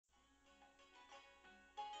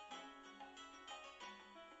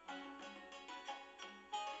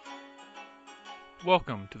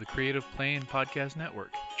Welcome to the Creative Playing Podcast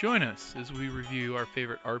Network. Join us as we review our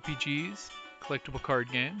favorite RPGs, collectible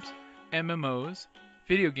card games, MMOs,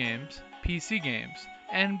 video games, PC games,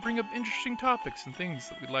 and bring up interesting topics and things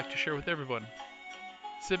that we'd like to share with everyone.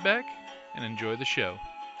 Sit back and enjoy the show.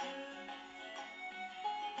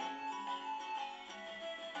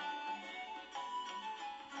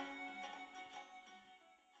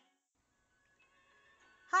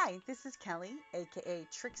 Hi, this is Kelly, aka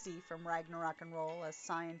Trixie from Ragnarok and Roll, a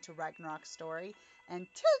Scion to Ragnarok story, and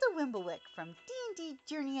Tilda Wimblewick from D&D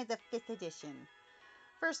Journey of the 5th Edition.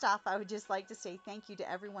 First off, I would just like to say thank you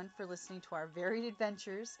to everyone for listening to our varied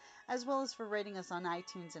adventures, as well as for rating us on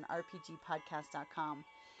iTunes and rpgpodcast.com.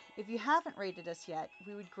 If you haven't rated us yet,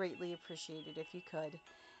 we would greatly appreciate it if you could.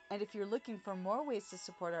 And if you're looking for more ways to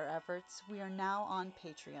support our efforts, we are now on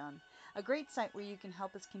Patreon, a great site where you can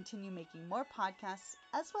help us continue making more podcasts,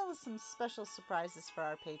 as well as some special surprises for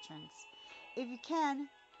our patrons. If you can,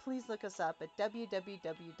 please look us up at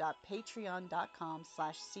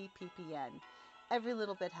www.patreon.com/cppn. Every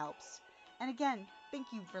little bit helps. And again, thank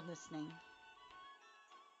you for listening.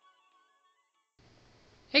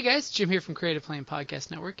 Hey guys, Jim here from Creative Playing Podcast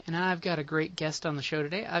Network, and I've got a great guest on the show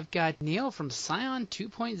today. I've got Neall from Scion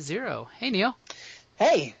 2.0. Hey Neall.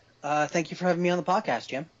 Hey, thank you for having me on the podcast,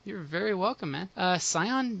 Jim. You're very welcome, man.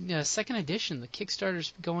 Scion 2nd Edition, the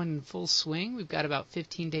Kickstarter's going in full swing. We've got about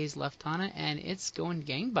 15 days left on it, and it's going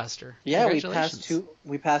gangbuster. Yeah, we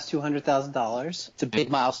passed $200,000. It's a big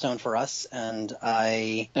milestone for us, and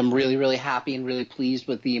I am really, really happy and really pleased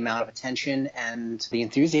with the amount of attention and the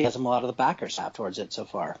enthusiasm a lot of the backers have towards it so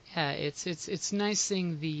far. Yeah, it's nice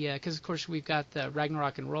seeing the because of course we've got the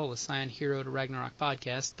Ragnarok and Roll, a Scion Hero to Ragnarok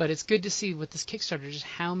podcast, but it's good to see with this Kickstarter just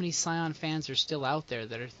how many Scion fans are still out there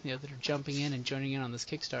that are jumping in and joining in on this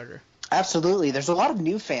Kickstarter. Absolutely. There's a lot of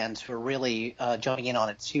new fans who are really jumping in on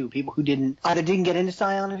it, too. People who either didn't get into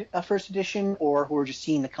Scion First Edition or who are just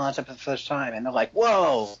seeing the concept for the first time. And they're like,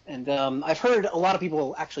 whoa. And I've heard a lot of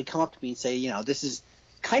people actually come up to me and say, this is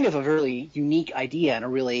kind of a really unique idea and a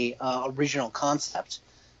really original concept.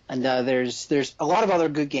 And there's a lot of other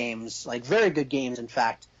good games, like very good games, in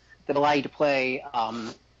fact, that allow you to play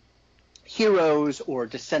heroes or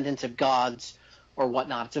descendants of gods or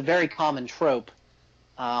whatnot. It's a very common trope,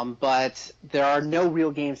 but there are no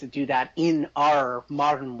real games that do that in our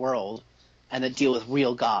modern world and that deal with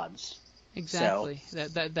real gods. Exactly. So,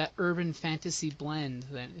 that urban fantasy blend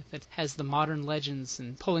that has the modern legends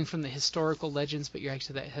and pulling from the historical legends, but you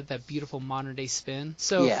actually have that beautiful modern day spin.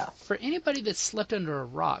 So yeah. For anybody that's slept under a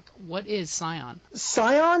rock, what is Scion?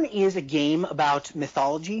 Scion is a game about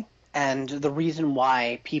mythology and the reason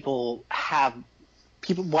why people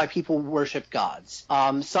worship gods.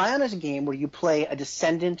 Scion is a game where you play a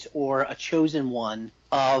descendant or a chosen one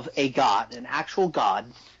of a god, an actual god,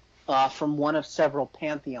 from one of several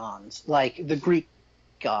pantheons, like the Greek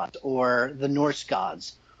gods or the Norse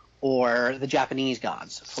gods or the Japanese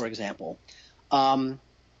gods, for example. And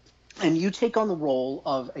you take on the role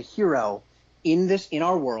of a hero in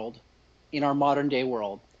our world, in our modern day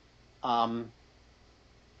world.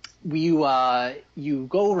 You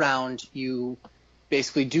go around, you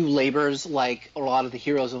basically do labors like a lot of the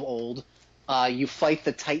heroes of old. You fight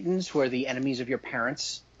the Titans, who are the enemies of your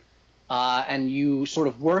parents, and you sort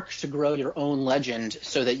of work to grow your own legend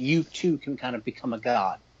so that you too can kind of become a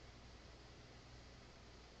god.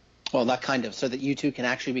 Well, not kind of, so that you too can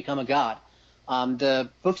actually become a god. The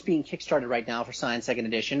books being kickstarted right now for Scion 2nd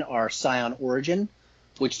Edition are Scion Origin,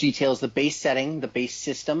 which details the base setting, the base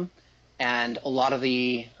system, and a lot of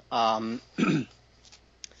the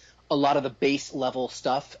base level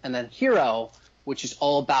stuff, and then Hero, which is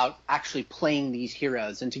all about actually playing these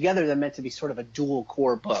heroes. And together they're meant to be sort of a dual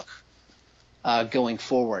core book going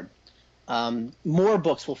forward. More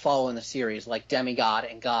books will follow in the series, like Demigod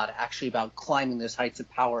and God, actually about climbing those heights of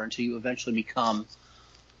power until you eventually become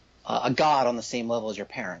a god on the same level as your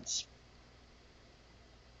parents.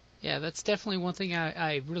 Yeah, that's definitely one thing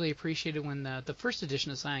I really appreciated when the first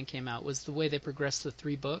edition of Scion came out, was the way they progressed the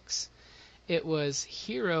 3 books. It was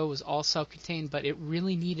Hero was all self-contained, but it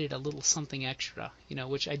really needed a little something extra,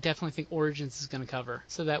 which I definitely think Origins is going to cover.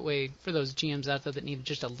 So that way, for those GMs out there that needed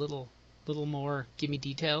just a little more, give me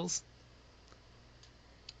details.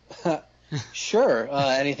 Sure.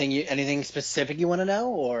 Anything specific you want to know,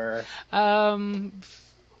 or?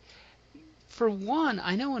 For one,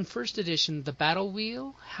 I know in first edition the battle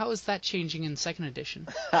wheel. How is that changing in 2nd edition?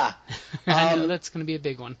 I know that's going to be a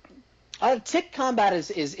big one. Tick combat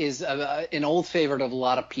is an old favorite of a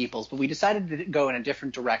lot of people's, but we decided to go in a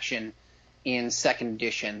different direction in 2nd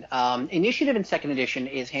edition. Initiative in 2nd edition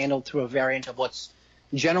is handled through a variant of what's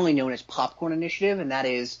generally known as popcorn initiative, and that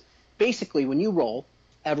is basically when you roll,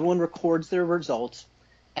 everyone records their results,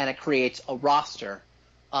 and it creates a roster.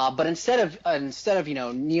 But instead of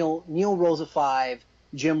Neall rolls a 5,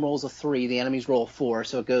 Jim rolls a 3, the enemies roll a 4,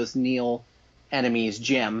 so it goes Neall, enemies,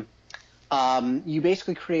 Jim. You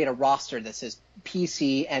basically create a roster that says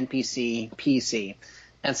PC, NPC, PC.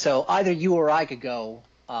 And so either you or I could go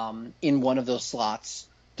in one of those slots,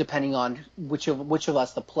 depending on which of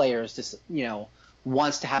us, the players,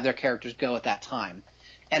 wants to have their characters go at that time.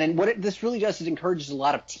 And this really does is encourages a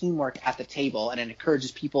lot of teamwork at the table, and it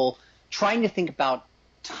encourages people trying to think about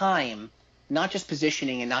time, not just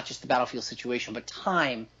positioning and not just the battlefield situation, but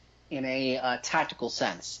time in a tactical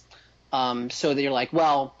sense. So that you're like,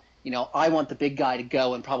 well, I want the big guy to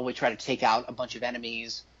go and probably try to take out a bunch of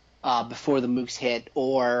enemies before the mooks hit,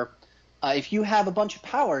 or if you have a bunch of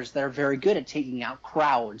powers that are very good at taking out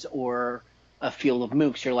crowds or a field of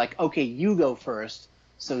mooks, you're like, okay, you go first,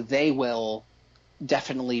 so they will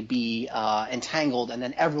definitely be entangled, and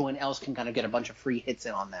then everyone else can kind of get a bunch of free hits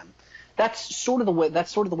in on them. That's sort of the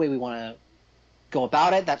way we want to go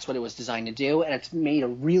about it. That's what it was designed to do, and it's made a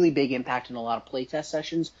really big impact in a lot of playtest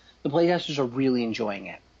sessions. The playtesters are really enjoying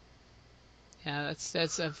it. Yeah,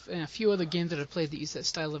 that's a few other games that I've played that use that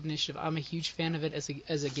style of initiative. I'm a huge fan of it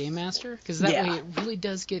as a game master, because that way it really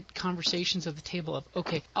does get conversations at the table of,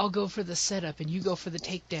 okay, I'll go for the setup and you go for the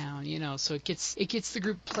takedown, so it gets the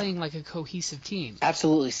group playing like a cohesive team.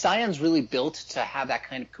 Absolutely. Scion's really built to have that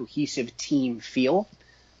kind of cohesive team feel.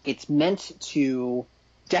 It's meant to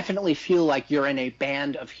definitely feel like you're in a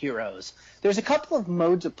band of heroes. There's a couple of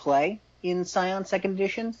modes of play in Scion 2nd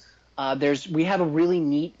Edition. We have a really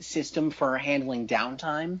neat system for handling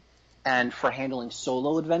downtime and for handling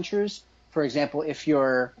solo adventures. For example, if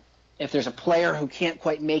there's a player who can't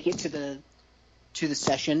quite make it to the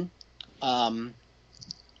session,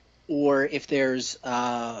 or if there's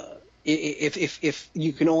if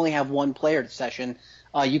you can only have one player at the session,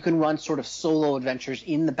 you can run sort of solo adventures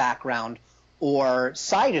in the background or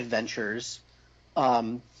side adventures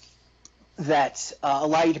that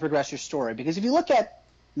allow you to progress your story. Because if you look at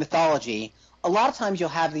mythology, a lot of times you'll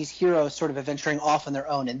have these heroes sort of adventuring off on their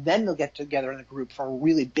own, and then they'll get together in a group for a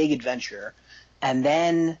really big adventure, and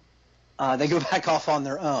then they go back off on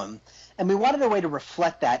their own. And we wanted a way to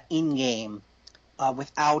reflect that in-game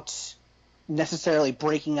without necessarily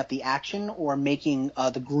breaking up the action or making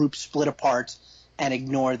the group split apart and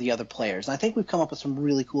ignore the other players. And I think we've come up with some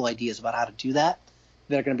really cool ideas about how to do that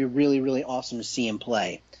that are going to be really, really awesome to see in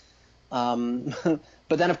play.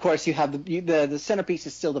 But then, of course, you have the centerpiece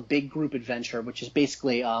is still the big group adventure, which is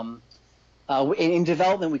basically in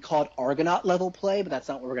development we call it Argonaut level play, but that's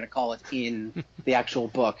not what we're going to call it in the actual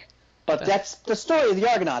book. But that's the story of the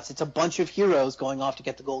Argonauts. It's a bunch of heroes going off to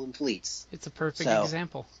get the Golden Fleets. It's a perfect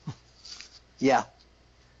example. Yeah.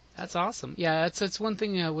 That's awesome. Yeah, that's one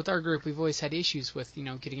thing with our group we've always had issues with,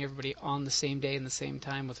 getting everybody on the same day and the same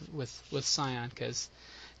time with Scion, because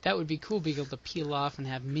that would be cool, being able to peel off and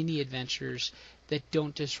have mini adventures that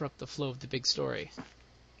don't disrupt the flow of the big story.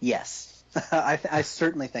 Yes, I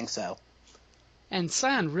certainly think so. And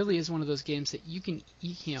Scion really is one of those games that you can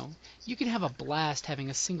have a blast having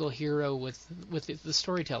a single hero with the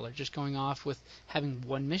storyteller just going off with having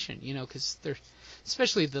one mission, because they're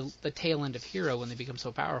especially the tail end of hero when they become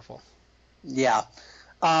so powerful. Yeah,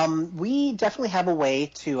 we definitely have a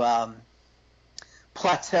way to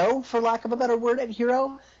plateau, for lack of a better word, at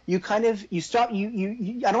hero. You stop.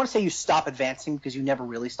 You I don't want to say you stop advancing, because you never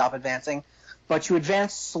really stop advancing, but you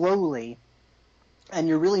advance slowly. And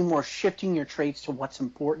you're really more shifting your traits to what's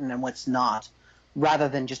important and what's not, rather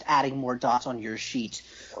than just adding more dots on your sheet.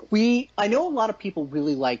 I know a lot of people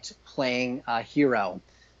really liked playing Hero,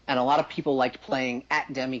 and a lot of people liked playing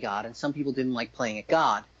at Demigod, and some people didn't like playing at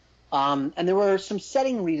God. And there were some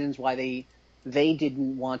setting reasons why they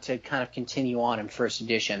didn't want to kind of continue on in first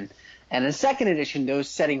edition. And in second edition, those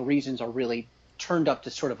setting reasons are really turned up to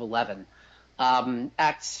sort of 11.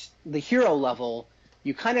 At the Hero level,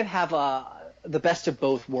 you kind of have the best of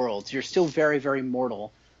both worlds. You're still very, very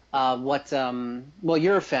mortal.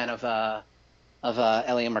 You're a fan of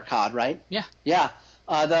Elia Mercad, right? Yeah. Yeah.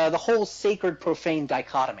 The whole sacred profane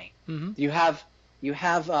dichotomy. Mm-hmm. You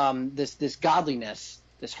have this godliness,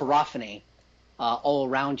 this hierophany, all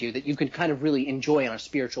around you that you can kind of really enjoy on a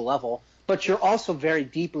spiritual level, but you're also very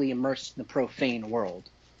deeply immersed in the profane world,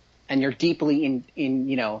 and you're deeply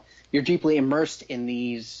you're deeply immersed in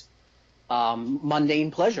these mundane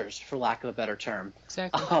pleasures, for lack of a better term.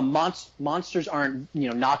 Exactly. Monsters aren't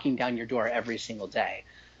knocking down your door every single day.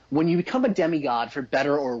 When you become a demigod, for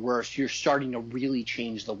better or worse, you're starting to really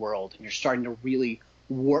change the world, and you're starting to really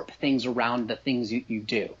warp things around the things you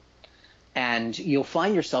do. and you'll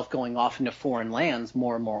find yourself going off into foreign lands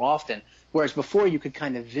more and more often. Whereas before you could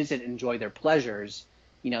kind of visit and enjoy their pleasures,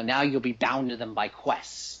 now you'll be bound to them by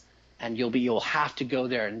quests, and you'll have to go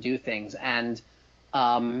there and do things. And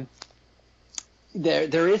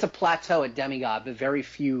there is a plateau at demigod, but very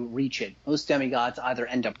few reach it. Most demigods either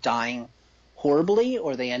end up dying horribly,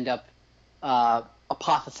 or they end up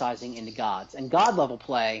apotheosizing into gods. And god level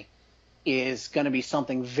play is going to be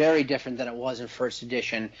something very different than it was in first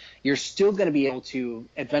edition. You're still going to be able to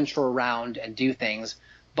adventure around and do things,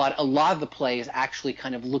 but a lot of the play is actually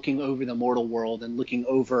kind of looking over the mortal world and looking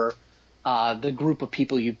over the group of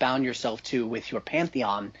people you bound yourself to with your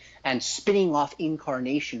pantheon, and spinning off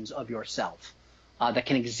incarnations of yourself that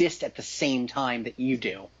can exist at the same time that you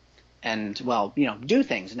do, and do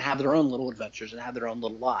things and have their own little adventures and have their own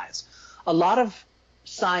little lives. A lot of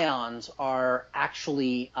scions are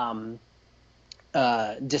actually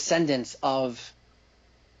descendants of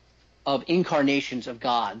incarnations of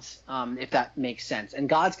gods, if that makes sense. And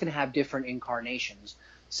gods can have different incarnations.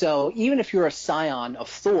 So even if you're a scion of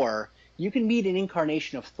Thor, you can meet an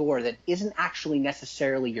incarnation of Thor that isn't actually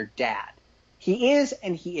necessarily your dad. He is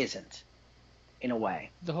and he isn't, in a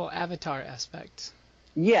way. The whole Avatar aspect.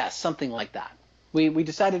 Yes, something like that. We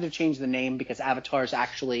decided to change the name because Avatar is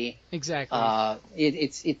actually exactly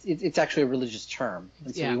it's actually a religious term,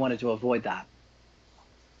 and so we wanted to avoid that.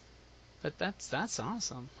 But that's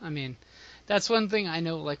awesome. I mean, that's one thing I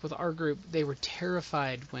know. Like with our group, they were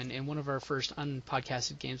terrified when in one of our first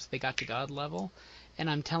unpodcasted games they got to God level, and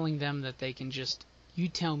I'm telling them that they can just you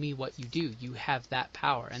tell me what you do. You have that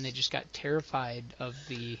power, and they just got terrified of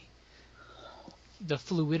the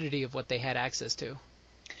fluidity of what they had access to.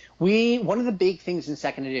 One of the big things in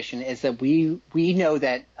second edition is that we know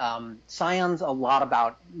that Scion's a lot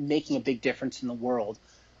about making a big difference in the world,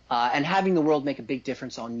 and having the world make a big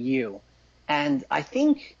difference on you. And I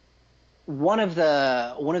think one of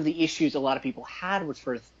the issues a lot of people had with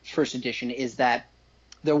first edition is that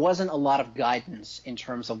there wasn't a lot of guidance in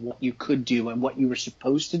terms of what you could do and what you were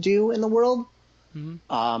supposed to do in the world.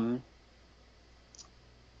 Mm-hmm.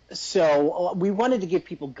 So we wanted to give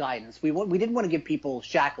people guidance. We didn't want to give people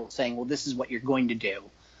shackles saying, well, this is what you're going to do.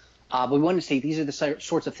 But we wanted to say these are the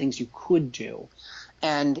sorts of things you could do.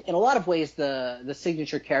 And in a lot of ways, the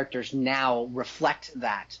signature characters now reflect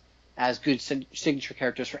that as good signature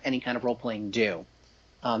characters for any kind of role-playing do.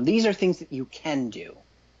 These are things that you can do,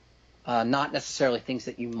 not necessarily things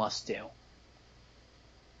that you must do.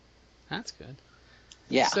 That's good.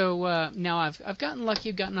 Yeah. So now I've gotten lucky.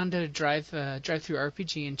 I've gotten onto Drive-Thru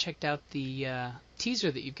RPG and checked out the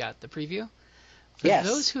teaser that you've got, the preview. For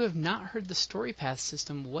those who have not heard the story path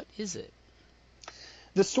system, what is it?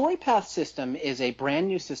 The story path system is a brand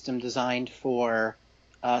new system designed for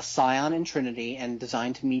Scion and Trinity, and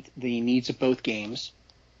designed to meet the needs of both games.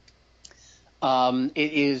 It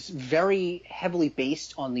is very heavily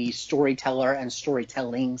based on the storyteller and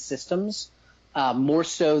storytelling systems. More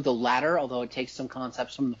so the latter, although it takes some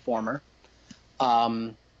concepts from the former,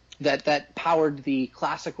 that powered the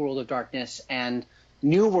classic World of Darkness and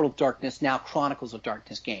New World of Darkness, now Chronicles of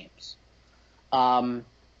Darkness games.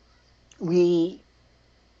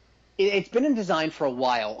 It's been in design for a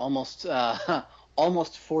while,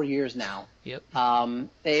 almost 4 years now. Yep.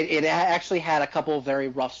 It actually had a couple of very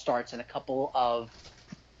rough starts and a couple of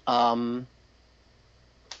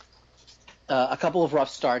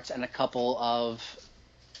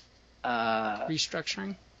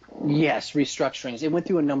restructuring. Yes, restructurings. It went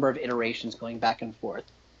through a number of iterations going back and forth.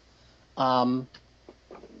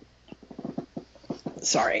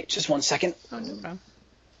 Sorry, just 1 second. Oh, no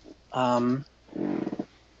problem.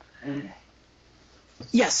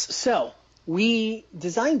 Yes, so we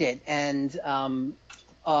designed it, and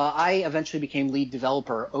I eventually became lead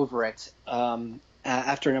developer over it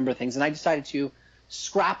after a number of things, and I decided to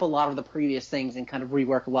scrap a lot of the previous things and kind of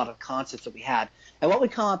rework a lot of the concepts that we had. And what we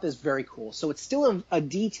come up is very cool. So it's still a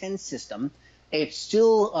D10 system. It's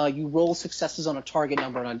still you roll successes on a target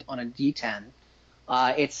number on a D10.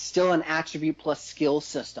 It's still an attribute plus skill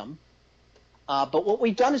system. But what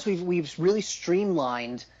we've done is we've really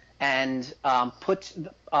streamlined and put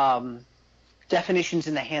definitions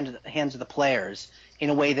in the hands of the players in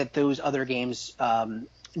a way that those other games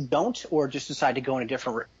don't, or just decide to go in a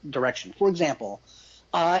different direction. For example,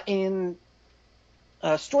 in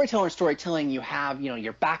storyteller and storytelling, you have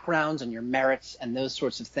your backgrounds and your merits and those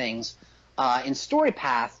sorts of things. In Story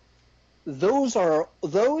Path, those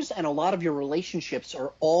and a lot of your relationships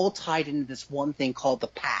are all tied into this one thing called the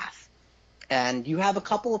path. And you have a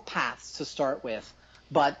couple of paths to start with,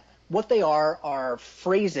 but what they are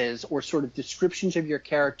phrases or sort of descriptions of your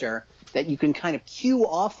character that you can kind of cue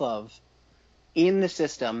off of in the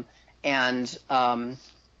system, and to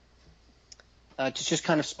just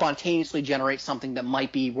kind of spontaneously generate something that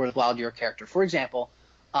might be worthwhile to your character. For example,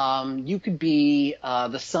 you could be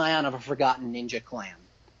the scion of a forgotten ninja clan,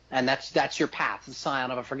 and that's your path, the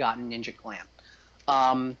scion of a forgotten ninja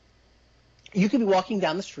clan. You could be walking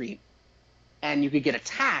down the street, and you could get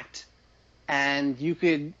attacked, and you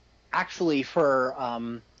could actually,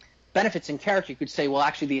 for benefits in character, you could say, well,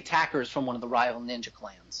 actually the attacker is from one of the rival ninja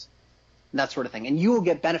clans, and that sort of thing. And you will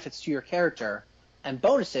get benefits to your character and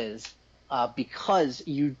bonuses because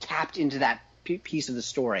you tapped into that piece of the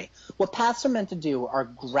story. What paths are meant to do are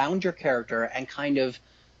ground your character and kind of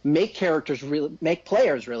make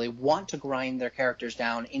players really want to grind their characters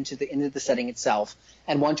down into the setting itself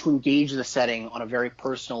and want to engage the setting on a very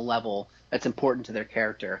personal level that's important to their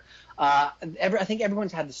character. I think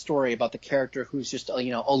everyone's had the story about the character who's just a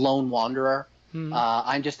lone wanderer.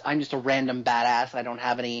 I'm just a random badass. I don't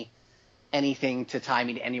have anything to tie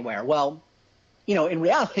me to anywhere. Well, in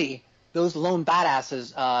reality, those lone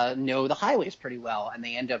badasses know the highways pretty well, and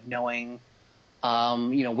they end up knowing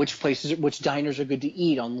which diners are good to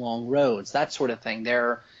eat on long roads, that sort of thing.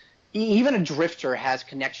 Even a drifter has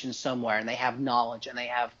connections somewhere, and they have knowledge, and they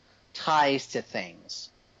have ties to things.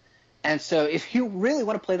 And so if you really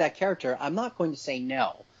want to play that character, I'm not going to say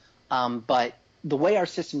no. But the way our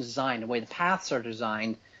system is designed, the way the paths are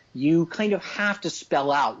designed, you kind of have to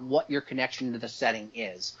spell out what your connection to the setting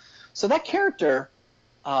is. So that character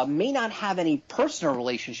may not have any personal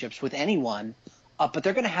relationships with anyone, but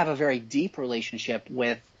they're going to have a very deep relationship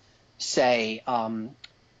with, say, the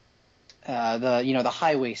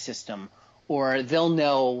highway system, or they'll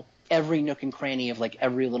know every nook and cranny of like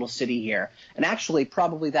every little city here. And actually,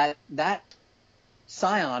 probably that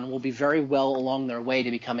scion will be very well along their way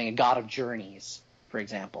to becoming a god of journeys, for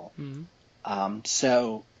example. Mm-hmm.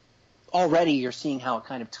 So already you're seeing how it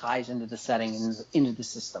kind of ties into the setting and into the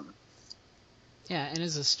system. Yeah, and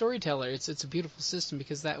as a storyteller, it's a beautiful system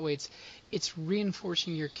because that way it's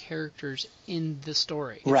reinforcing your characters in the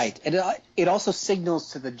story. Right. It also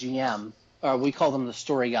signals to the GM, or we call them the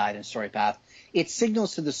story guide and story path. It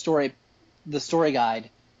signals to the story guide,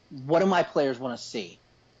 what do my players want to see?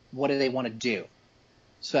 What do they want to do?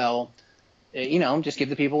 So, just give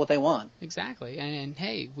the people what they want. Exactly. And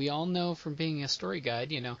hey, we all know from being a story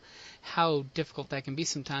guide, how difficult that can be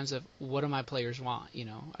sometimes of what do my players want?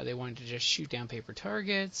 Are they wanting to just shoot down paper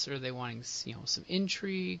targets? Or are they wanting, some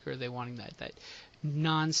intrigue? Or are they wanting that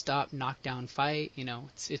non-stop knockdown fight?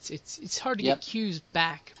 It's hard to get cues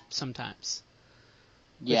back sometimes.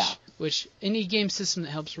 Yeah. Which any game system that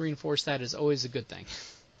helps reinforce that is always a good thing.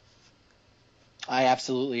 I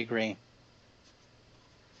absolutely agree.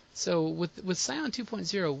 So with Scion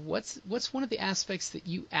 2.0, what's one of the aspects that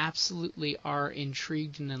you absolutely are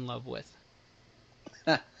intrigued and in love with?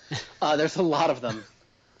 There's a lot of them.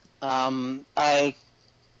 I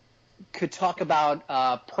could talk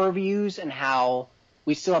about purviews and how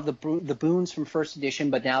we still have the boons from first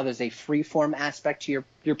edition, but now there's a freeform aspect to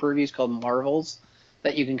your purviews called marvels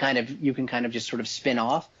that you can kind of just sort of spin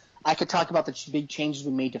off. I could talk about the big changes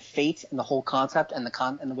we made to Fate and the whole concept and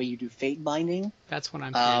the way you do Fate binding. That's what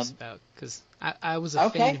I'm curious about, because I was a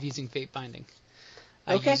fan of using Fate binding.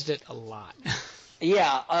 I used it a lot.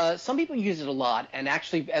 Yeah, some people use it a lot, and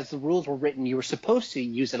actually, as the rules were written, you were supposed to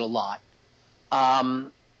use it a lot,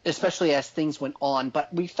 especially as things went on.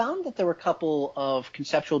 But we found that there were a couple of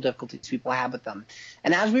conceptual difficulties people had with them.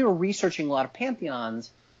 And as we were researching a lot of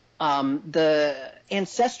pantheons, the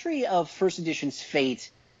ancestry of first edition's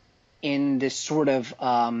Fate in this sort of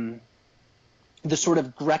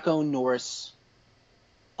Greco-Norse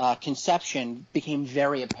conception became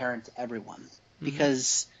very apparent to everyone,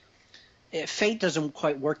 because Fate doesn't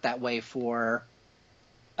quite work that way for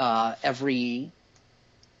every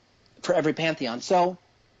pantheon. So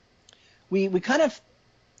we kind of,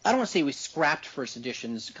 I don't want to say we scrapped first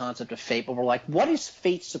edition's concept of Fate, but we're like, what is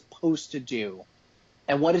Fate supposed to do,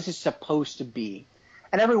 and what is it supposed to be?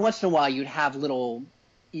 And every once in a while you'd have little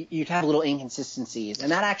inconsistencies,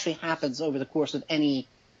 and that actually happens over the course of any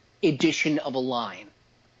edition of a line.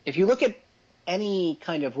 If you look at any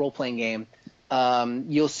kind of role-playing game,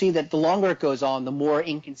 you'll see that the longer it goes on, the more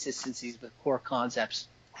inconsistencies with core concepts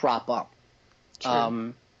crop up.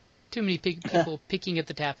 True. Too many people picking at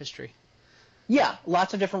the tapestry. Yeah,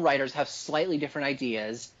 lots of different writers have slightly different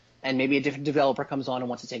ideas, and maybe a different developer comes on and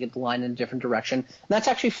wants to take the line in a different direction. And that's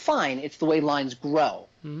actually fine. It's the way lines grow.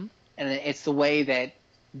 Mm-hmm. And it's the way that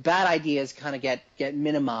bad ideas kind of get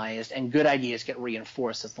minimized and good ideas get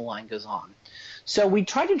reinforced as the line goes on. So we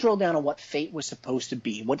tried to drill down on what Fate was supposed to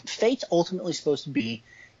be. What Fate's ultimately supposed to be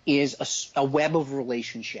is a web of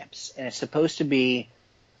relationships, and it's supposed to be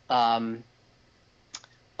a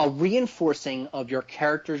a reinforcing of your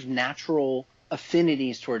character's natural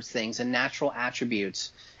affinities towards things and natural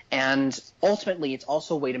attributes. And ultimately, it's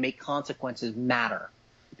also a way to make consequences matter,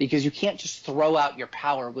 because you can't just throw out your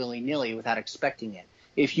power willy-nilly without expecting it.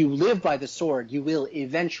 If you live by the sword, you will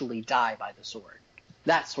eventually die by the sword.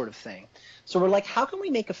 That sort of thing. So we're like, how can we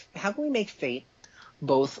make Fate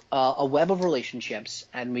both a web of relationships,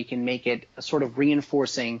 and we can make it a sort of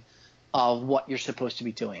reinforcing of what you're supposed to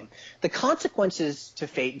be doing. The consequences to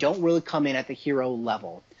Fate don't really come in at the hero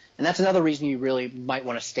level, and that's another reason you really might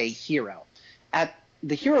want to stay hero. At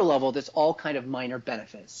the hero level, there's all kind of minor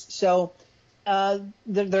benefits. So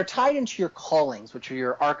they're tied into your callings, which are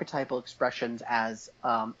your archetypal expressions as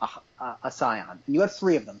a Scion. And you have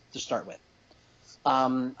 3 of them to start with.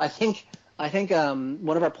 I think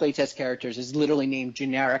one of our playtest characters is literally named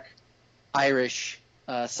generic Irish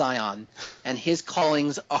Scion, and his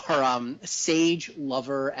callings are sage,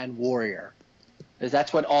 lover, and warrior.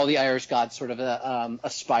 That's what all the Irish gods sort of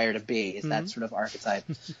aspire to be, is that sort of archetype.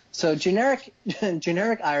 So generic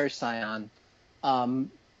Irish Scion,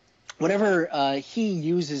 whenever he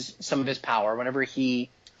uses some of his power, whenever he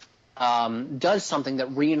does something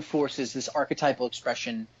that reinforces this archetypal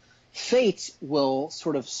expression, Fate will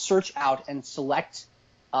sort of search out and select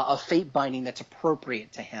a fate binding that's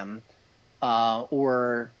appropriate to him,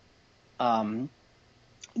 or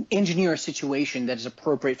engineer a situation that is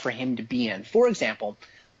appropriate for him to be in. For example,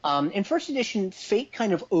 in first edition, Fate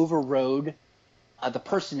kind of overrode the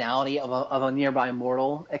personality of a nearby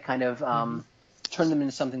mortal. It kind of turned them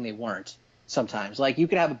into something they weren't sometimes. Like, you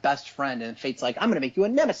could have a best friend, and Fate's like, I'm going to make you a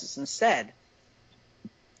nemesis instead.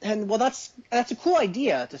 And, well, that's a cool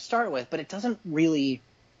idea to start with, but it doesn't really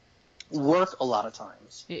work a lot of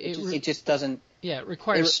times. It just doesn't. Yeah, it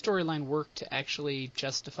requires storyline work to actually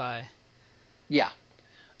justify. Yeah.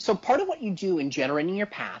 So part of what you do in generating your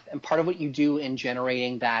path, and part of what you do in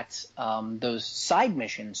generating those side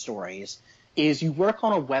mission stories, is you work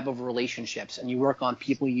on a web of relationships, and you work on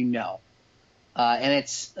people you know. And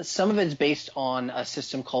some of it's based on a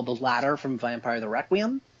system called the Ladder from Vampire the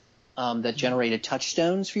Requiem, that generated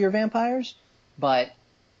touchstones for your vampires. But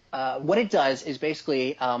what it does is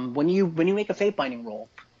basically, when you make a fate binding roll,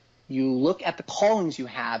 you look at the callings you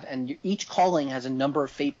have, and each calling has a number of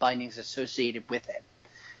fate bindings associated with it.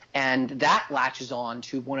 And that latches on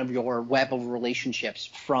to one of your web of relationships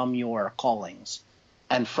from your callings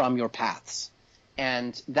and from your paths.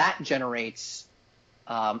 And that generates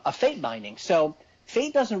a fate binding. So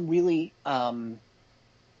fate doesn't really mind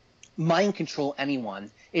control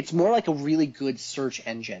anyone. It's more like a really good search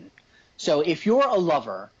engine. So if you're a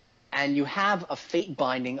lover and you have a fate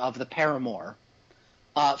binding of the paramour,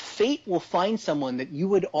 fate will find someone that you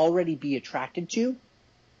would already be attracted to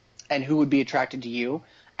and who would be attracted to you,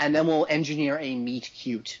 and then we'll engineer a meet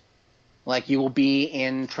cute. Like, you will be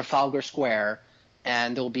in Trafalgar Square,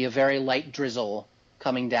 and there will be a very light drizzle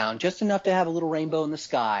coming down, just enough to have a little rainbow in the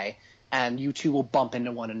sky, and you two will bump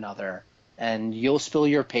into one another. And you'll spill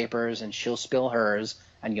your papers, and she'll spill hers,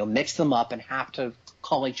 and you'll mix them up and have to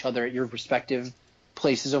call each other at your respective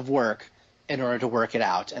places of work in order to work it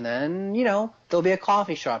out. And then, there'll be a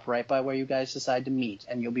coffee shop right by where you guys decide to meet,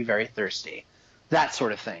 and you'll be very thirsty. That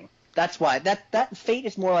sort of thing. That's why that fate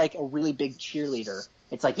is more like a really big cheerleader.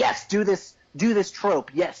 It's like, yes, do this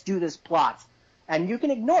trope, yes, do this plot, and you can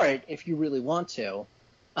ignore it if you really want to,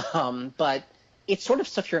 but it's sort of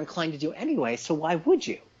stuff you're inclined to do anyway. So why would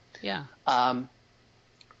you? Yeah.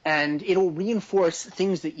 And it'll reinforce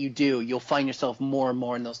things that you do. You'll find yourself more and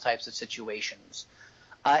more in those types of situations.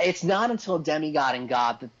 It's not until Demigod and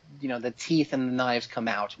God that the teeth and the knives come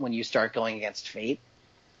out when you start going against fate,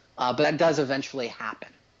 but that does eventually happen.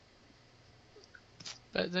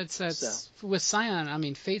 But that's with Scion. I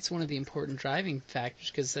mean, fate's one of the important driving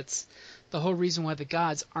factors, because that's the whole reason why the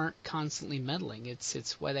gods aren't constantly meddling.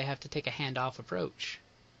 It's why they have to take a hands-off approach.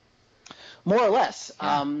 More or less,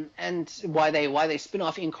 yeah. And why they spin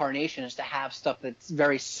off incarnation is to have stuff that's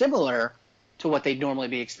very similar to what they'd normally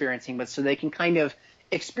be experiencing, but so they can kind of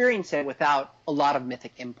experience it without a lot of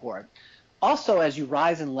mythic import. Also, as you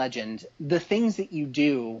rise in legend, the things that you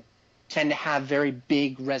do tend to have very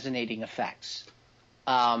big resonating effects.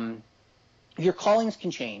 Your callings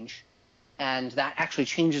can change, and that actually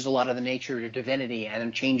changes a lot of the nature of your divinity, and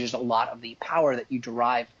it changes a lot of the power that you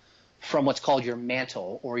derive from what's called your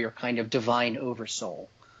mantle, or your kind of divine oversoul.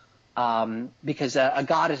 Because a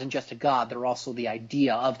god isn't just a god, they're also the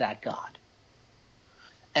idea of that god.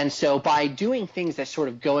 And so by doing things that sort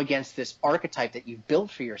of go against this archetype that you've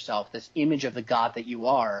built for yourself, this image of the god that you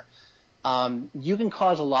are, you can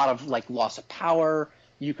cause a lot of loss of power.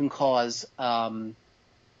 You can cause a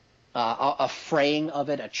fraying of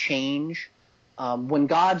it, a change. When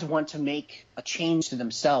gods want to make a change to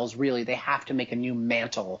themselves, really, they have to make a new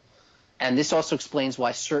mantle. And this also explains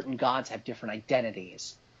why certain gods have different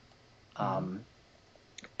identities.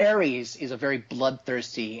 Ares is a very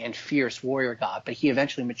bloodthirsty and fierce warrior god, but he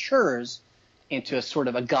eventually matures into a sort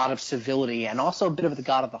of a god of civility and also a bit of the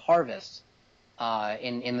god of the harvest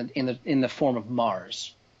in the form of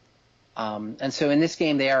Mars. And so in this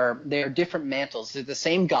game, they are different mantles. They're the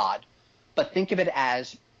same god, but think of it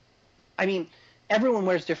as, I mean, everyone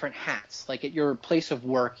wears different hats. Like at your place of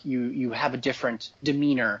work, you have a different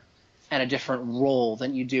demeanor and a different role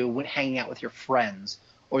than you do when hanging out with your friends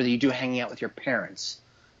or that you do hanging out with your parents.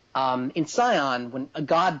 In Scion, when a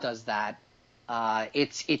god does that,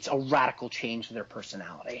 it's a radical change to their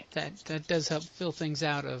personality. That does help fill things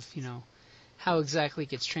out of, how exactly it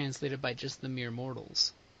gets translated by just the mere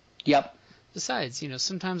mortals. Yep. Besides,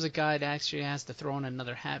 sometimes a god actually has to throw on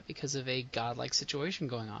another hat because of a godlike situation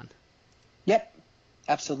going on. Yep,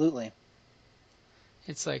 absolutely.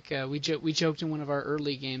 It's like we joked in one of our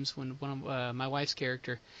early games when one of my wife's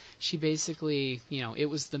character, she basically, it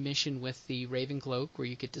was the mission with the Raven Cloak where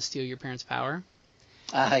you get to steal your parents' power.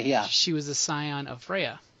 Yeah. She was a scion of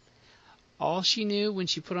Freya. All she knew when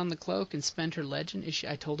she put on the cloak and spent her legend is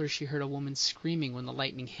I told her she heard a woman screaming when the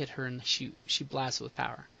lightning hit her and she blasted with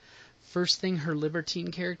power. First thing her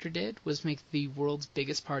libertine character did was make the world's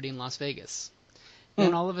biggest party in Las Vegas.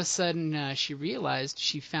 Then all of a sudden she realized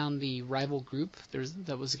she found the rival group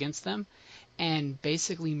that was against them and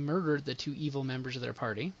basically murdered the two evil members of their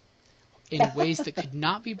party in ways that could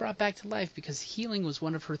not be brought back to life because healing was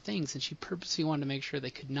one of her things and she purposely wanted to make sure they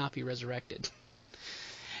could not be resurrected.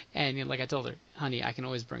 And like I told her, honey, I can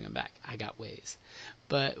always bring them back. I got ways.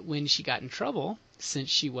 But when she got in trouble, since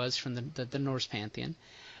she was from the Norse pantheon,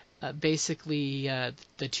 basically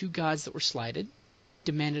the two gods that were slighted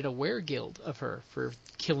demanded a were-guild of her for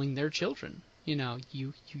killing their children.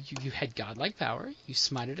 You had godlike power. You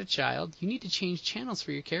smited a child. You need to change channels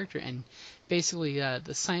for your character. And basically,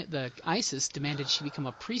 the Isis demanded she become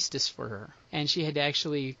a priestess for her, and she had to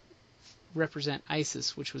actually represent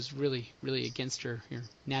Isis, which was really, really against her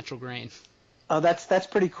natural grain. Oh, that's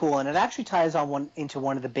pretty cool, and it actually ties on into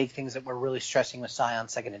one of the big things that we're really stressing with Scion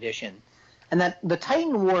 2nd Edition, and that the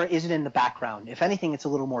Titan War isn't in the background. If anything, it's a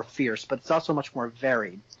little more fierce, but it's also much more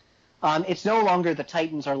varied. It's no longer the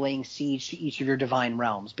Titans are laying siege to each of your divine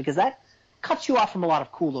realms, because that cuts you off from a lot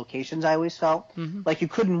of cool locations, I always felt. Mm-hmm. Like you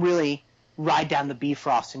couldn't really ride down the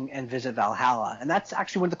Bifrost and visit Valhalla, and that's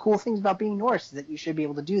actually one of the cool things about being Norse, is that you should be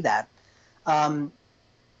able to do that. And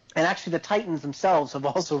actually the Titans themselves have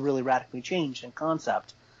also really radically changed in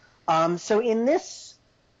concept. So in this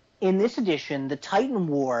edition, the Titan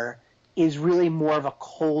War is really more of a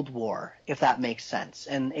Cold War, if that makes sense.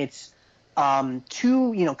 And it's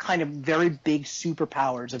two, kind of very big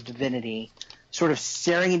superpowers of divinity sort of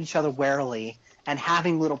staring at each other warily and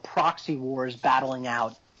having little proxy wars battling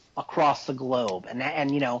out across the globe and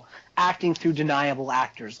acting through deniable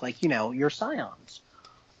actors like, your Scions.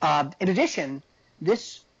 In addition,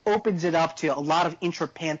 this opens it up to a lot of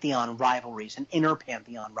intra-pantheon rivalries and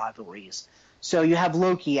inter-pantheon rivalries. So you have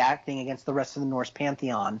Loki acting against the rest of the Norse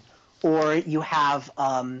pantheon, or you have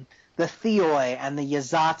the Theoi and the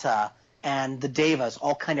Yazata and the Devas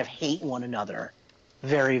all kind of hate one another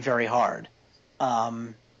very, very hard.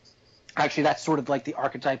 Actually, that's sort of like the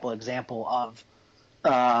archetypal example of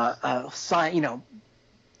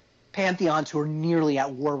pantheons who are nearly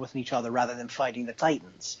at war with each other rather than fighting the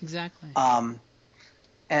Titans. Exactly.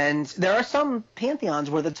 And there are some pantheons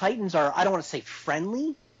where the Titans are, I don't want to say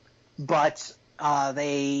friendly, but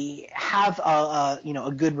they have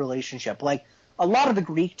a good relationship. Like a lot of the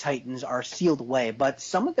Greek Titans are sealed away, but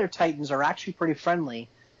some of their Titans are actually pretty friendly,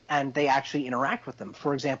 and they actually interact with them.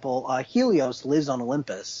 For example, Helios lives on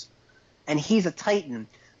Olympus, and he's a Titan.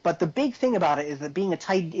 But the big thing about it is that being a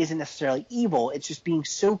Titan isn't necessarily evil. It's just being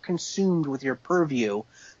so consumed with your purview,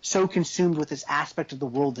 so consumed with this aspect of the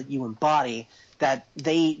world that you embody, that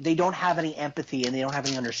they don't have any empathy and they don't have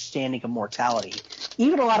any understanding of mortality.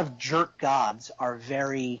 Even a lot of jerk gods are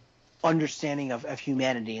very understanding of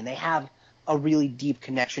humanity, and they have a really deep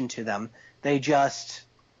connection to them. They just,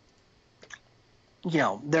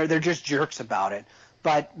 they're just jerks about it.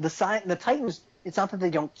 But the Titans, it's not that they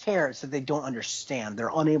don't care, it's that they don't understand. They're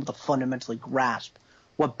unable to fundamentally grasp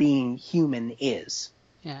what being human is.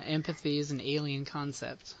 Yeah, empathy is an alien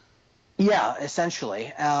concept. Yeah,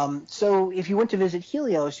 essentially. So if you went to visit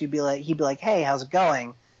Helios, he'd be like, hey, how's it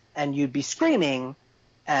going? And you'd be screaming,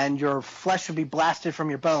 and your flesh would be blasted from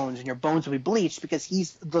your bones, and your bones would be bleached because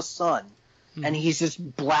he's the sun. Mm-hmm. And he's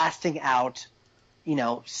just blasting out,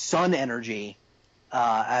 sun energy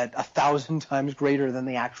at 1,000 times greater than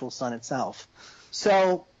the actual sun itself.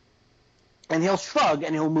 So, and he'll shrug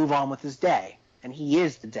and he'll move on with his day, and he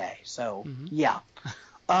is the day. So, yeah.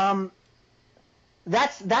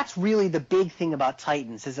 That's really the big thing about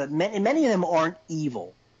Titans, is that many of them aren't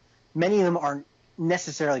evil. Many of them aren't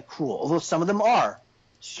necessarily cruel, although some of them are.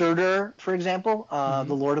 Surtur, for example,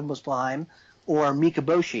 the Lord of Muspelheim, or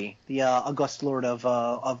Mikaboshi, the august lord of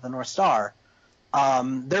the North Star.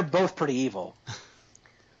 They're both pretty evil.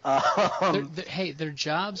 Hey, their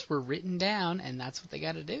jobs were written down, and that's what they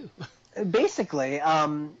got to do. Basically,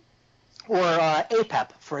 or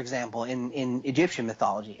Apep, for example, in Egyptian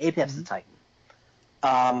mythology. Apep's the Titan.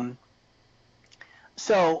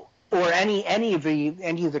 So, or any of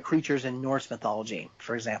the creatures in Norse mythology,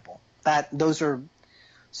 for example. Those are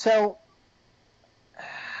so.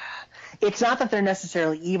 It's not that they're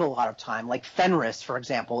necessarily evil a lot of time. Like Fenris, for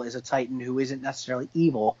example, is a Titan who isn't necessarily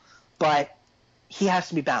evil, but he has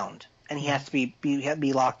to be bound and he has to be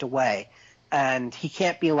locked away, and he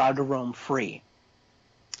can't be allowed to roam free.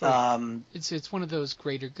 It's one of those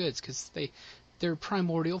greater goods because they're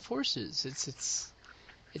primordial forces.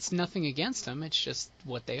 It's nothing against them. It's just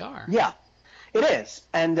what they are. Yeah, it is,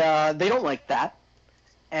 and they don't like that.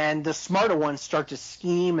 And the smarter ones start to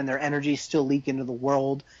scheme, and their energies still leak into the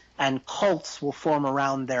world. And cults will form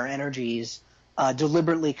around their energies,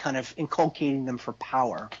 deliberately kind of inculcating them for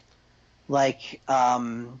power. Like,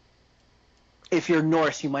 if you're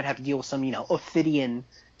Norse, you might have to deal with some, Ophidian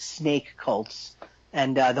snake cults.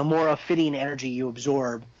 And the more Ophidian energy you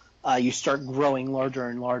absorb, you start growing larger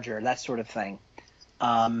and larger, that sort of thing.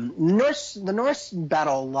 The Norse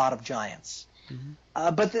battle a lot of giants.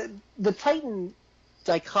 But the Titan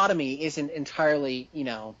dichotomy isn't entirely,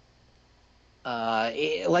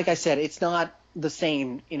 like I said, it's not the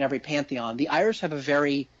same in every pantheon. The Irish have a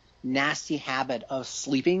very nasty habit of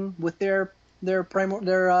sleeping with their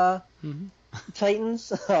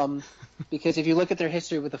Titans, because if you look at their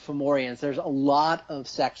history with the Fomorians, there's a lot of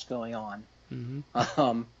sex going on.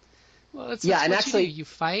 Well, that's what actually you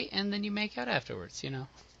fight and then you make out afterwards,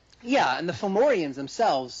 Yeah, and the Fomorians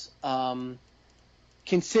themselves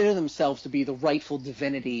consider themselves to be the rightful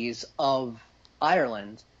divinities of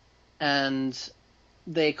Ireland, and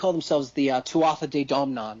they call themselves the Tuatha De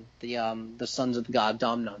Domnon, the sons of the god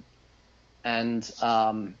Domnon, and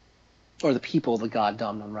or the people of the god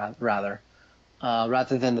Domnon rather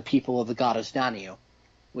than the people of the goddess Danu,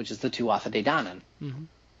 which is the Tuatha De Danann.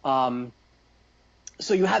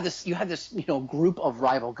 So you have this group of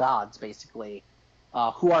rival gods basically,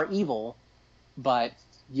 who are evil, but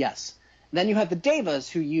yes. Then you have the Devas,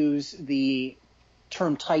 who use the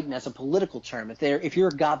term Titan as a political term. If you're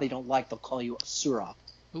a god they don't like, they'll call you Asura.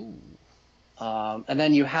 Ooh. And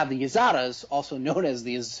then you have the Yazaras, also known as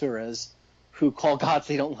the Asuras, who call gods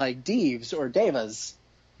they don't like Devs or Devas.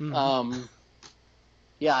 Yeah,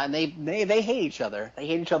 and they hate each other. They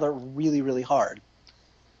hate each other really, really hard.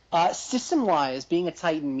 System-wise, being a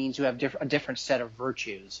Titan means you have a different set of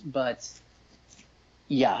virtues, but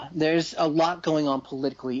yeah, there's a lot going on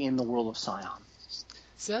politically in the world of Scion.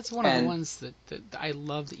 So that's one of the ones that I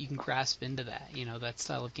love, that you can grasp into that, that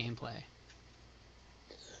style of gameplay.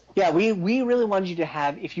 Yeah, we really wanted you to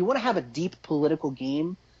have, if you want to have a deep political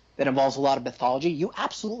game that involves a lot of mythology, you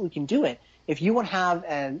absolutely can do it. If you want to have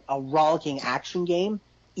a rollicking action game,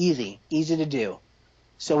 easy to do.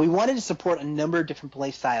 So we wanted to support a number of different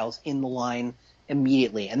play styles in the line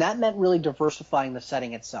immediately, and that meant really diversifying the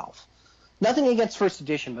setting itself. Nothing against First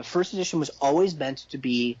Edition, but First Edition was always meant to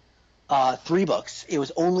be 3 books. It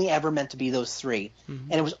was only ever meant to be those 3,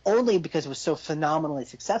 and it was only because it was so phenomenally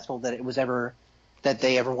successful that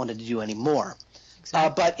they ever wanted to do any more.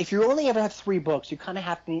 Exactly. But if you only ever have 3 books, you kind of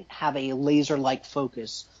have to have a laser-like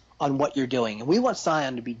focus on what you're doing, and we want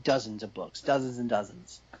Scion to be dozens of books, dozens and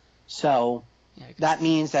dozens. So that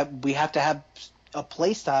means that we have to have a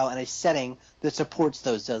play style and a setting that supports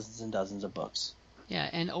those dozens and dozens of books. Yeah,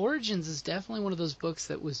 and Origins is definitely one of those books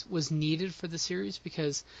that was needed for the series,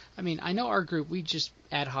 because, I know our group, we just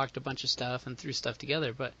ad hoc'd a bunch of stuff and threw stuff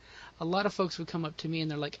together, but a lot of folks would come up to me and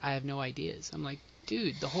they're like, I have no ideas. I'm like,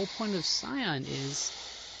 dude, the whole point of Scion is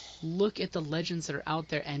look at the legends that are out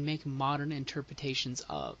there and make modern interpretations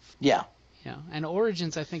of. Yeah. And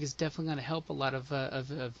Origins, I think, is definitely going to help a lot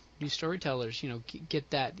of new storytellers, get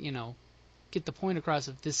that, get the point across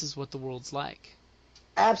of this is what the world's like.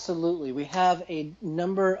 Absolutely. We have a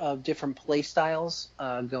number of different play styles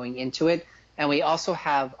going into it, and we also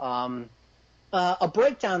have a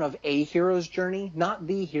breakdown of a hero's journey, not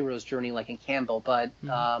the hero's journey like in Campbell, but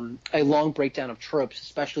a long breakdown of tropes,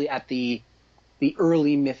 especially at the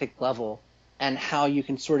early mythic level, and how you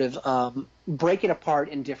can sort of break it apart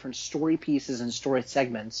in different story pieces and story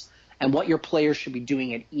segments, and what your players should be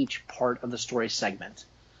doing at each part of the story segment.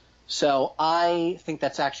 So I think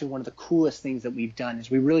that's actually one of the coolest things that we've done, is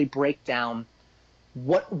we really break down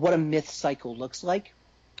what a myth cycle looks like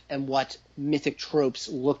and what mythic tropes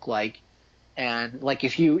look like. And like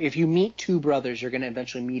if you meet two brothers, you're going to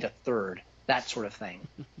eventually meet a third, that sort of thing.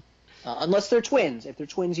 Unless they're twins. If they're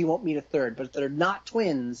twins, you won't meet a third. But if they're not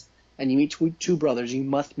twins and you meet two brothers, you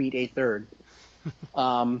must meet a third.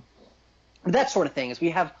 That sort of thing. Is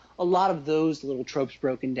we have a lot of those little tropes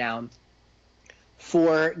broken down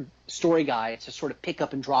for story guides to sort of pick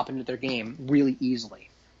up and drop into their game really easily.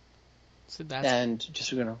 So that's, and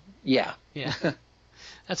just yeah.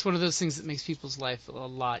 That's one of those things that makes people's life a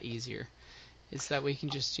lot easier. Is that we can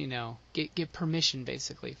just get permission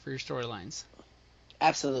basically for your storylines.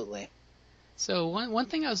 Absolutely. So one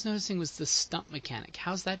thing I was noticing was the stunt mechanic.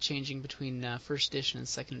 How's that changing between first edition and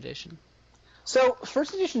second edition? So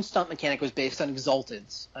first edition stunt mechanic was based on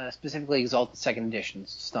Exalted's, specifically Exalted second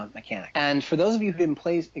edition's stunt mechanic. And for those of you who didn't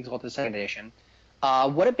play Exalted second edition,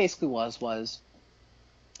 what it basically was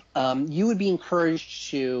you would be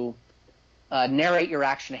encouraged to narrate your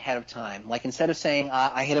action ahead of time. Like instead of saying,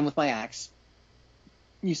 I hit him with my axe,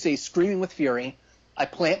 you say, screaming with fury, I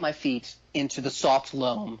plant my feet into the soft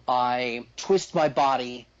loam. I twist my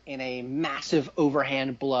body in a massive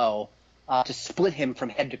overhand blow to split him from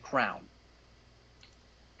head to crown.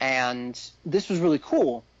 And this was really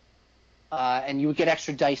cool. And you would get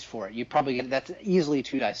extra dice for it. You probably get, that's easily a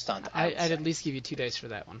 2-dice stunt. I'd at least give you 2 dice for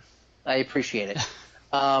that one. I appreciate it.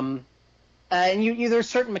 And there's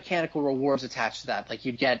certain mechanical rewards attached to that, like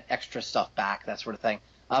you'd get extra stuff back, that sort of thing.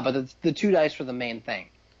 But the 2 dice were the main thing.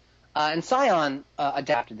 And Scion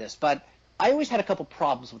adapted this, but I always had a couple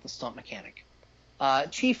problems with the stunt mechanic.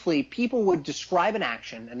 Chiefly, people would describe an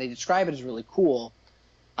action, and they describe it as really cool,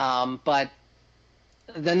 but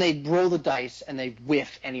then they'd roll the dice and they'd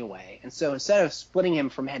whiff anyway. And so instead of splitting him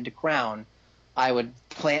from head to crown, I would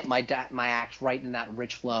plant my axe right in that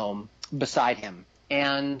rich loam beside him.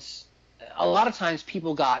 And a lot of times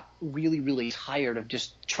people got really, really tired of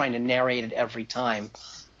just trying to narrate it every time.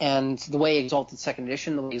 And the way Exalted Second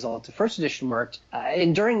Edition, the way Exalted First Edition worked,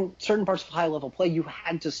 and during certain parts of high-level play, you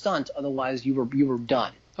had to stunt, otherwise you were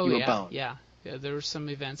done. Oh, you yeah, were boned. yeah. There were some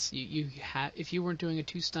events you had, if you weren't doing a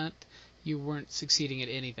 2 stunt, you weren't succeeding at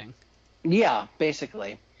anything. Yeah,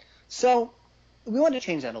 basically. So we want to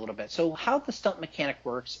change that a little bit. So how the stunt mechanic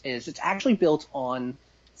works is it's actually built on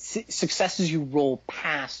successes you roll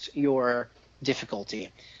past your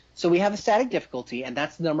difficulty. So we have a static difficulty, and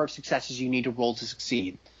that's the number of successes you need to roll to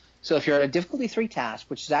succeed. So if you're at a difficulty 3 task,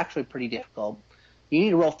 which is actually pretty difficult, you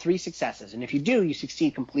need to roll 3 successes. And if you do, you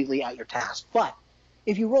succeed completely at your task. But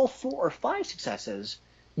if you roll 4 or 5 successes,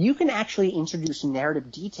 you can actually introduce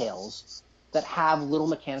narrative details that have little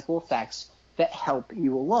mechanical effects that help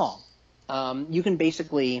you along. You can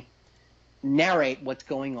basically narrate what's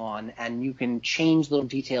going on, and you can change little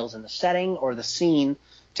details in the setting or the scene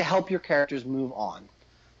to help your characters move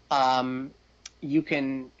on. You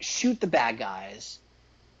can shoot the bad guys,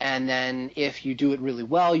 and then if you do it really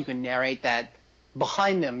well, you can narrate that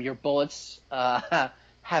behind them your bullets have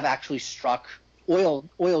actually struck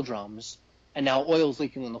oil drums, and now oil's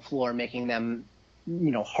leaking on the floor, making them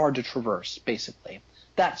hard to traverse, basically.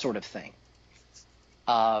 That sort of thing.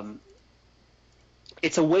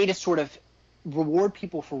 It's a way to sort of reward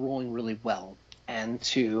people for rolling really well and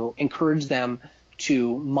to encourage them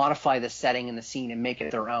to modify the setting and the scene and make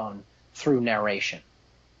it their own through narration.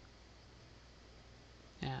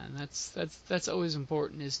 Yeah, and that's always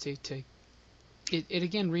important, is to it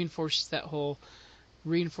again reinforces that whole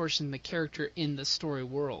reinforcing the character in the story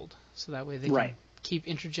world, so that way they can keep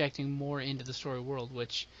interjecting more into the story world,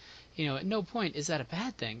 which at no point is that a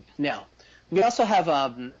bad thing. No. We also have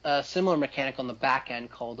a similar mechanic on the back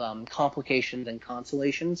end called complications and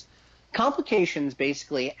consolations. Complications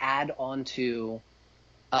basically add on to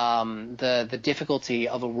the difficulty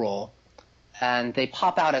of a roll, and they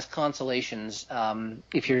pop out as consolations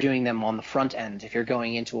if you're doing them on the front end, if you're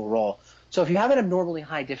going into a roll. So if you have an abnormally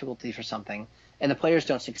high difficulty for something and the players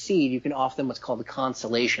don't succeed, you can offer them what's called a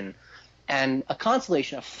consolation. And a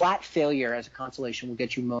consolation, a flat failure as a consolation, will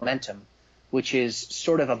get you momentum, which is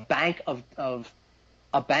sort of a bank of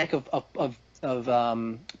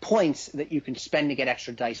points that you can spend to get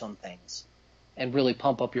extra dice on things, and really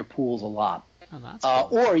pump up your pools a lot. Oh, that's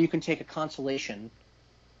cool. Or you can take a consolation,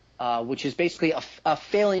 which is basically a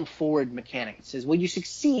failing forward mechanic. It says, well, you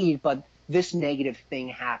succeed, but this negative thing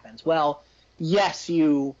happens. Well, yes,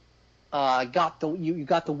 you got the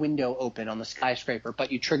window open on the skyscraper,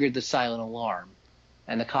 but you triggered the silent alarm.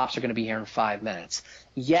 and the cops are going to be here in 5 minutes.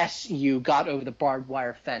 Yes, you got over the barbed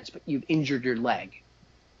wire fence, but you've injured your leg,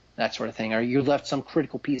 that sort of thing. Or you left some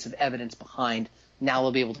critical piece of evidence behind. Now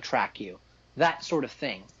they'll be able to track you, that sort of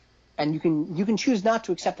thing. And you can choose not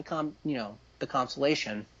to accept the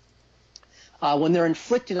consolation. When they're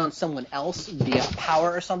inflicted on someone else via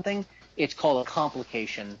power or something, it's called a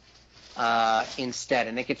complication instead,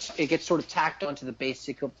 and it gets sort of tacked onto the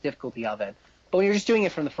basic difficulty of it. But when you're just doing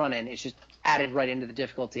it from the front end, it's just added right into the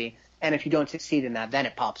difficulty. And if you don't succeed in that, then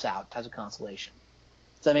it pops out as a consolation.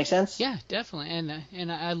 Does that make sense? Yeah, definitely.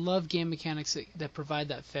 And I love game mechanics that provide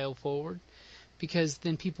that fail forward, because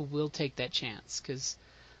then people will take that chance. Because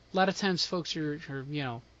a lot of times folks are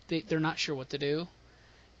they're not sure what to do,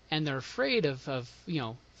 and they're afraid of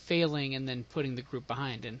failing and then putting the group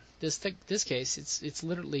behind. In this case, it's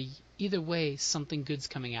literally either way something good's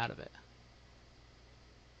coming out of it.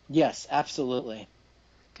 Yes, absolutely.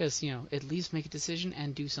 Because at least make a decision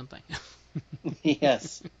and do something.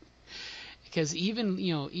 Yes. Because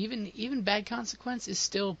even bad consequence is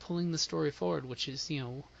still pulling the story forward, which is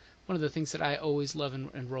one of the things that I always love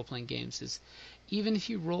in role-playing games is even if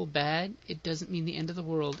you roll bad, it doesn't mean the end of the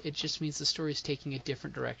world. It just means the story is taking a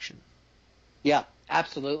different direction. Yeah,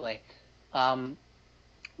 absolutely.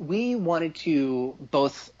 We wanted to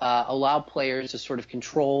both allow players to sort of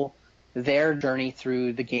control their journey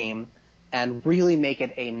through the game and really make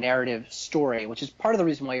it a narrative story, which is part of the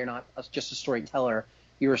reason why you're not just a storyteller.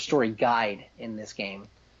 You're a story guide in this game.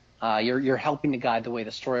 You're helping to guide the way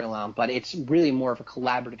the story along, but it's really more of a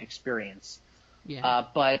collaborative experience. Yeah.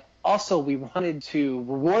 But also we wanted to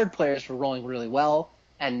reward players for rolling really well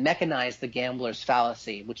and mechanize the gambler's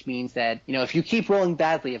fallacy, which means that if you keep rolling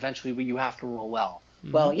badly, eventually you have to roll well.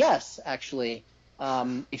 Mm-hmm. Well, yes, actually,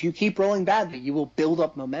 if you keep rolling badly, you will build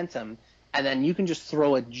up momentum, and then you can just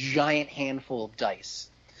throw a giant handful of dice.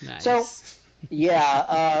 Nice. So,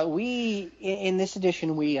 yeah, in this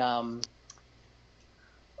edition, rolling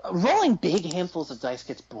big handfuls of dice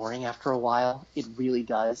gets boring after a while. It really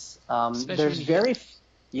does. There's very,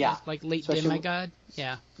 like late demigod.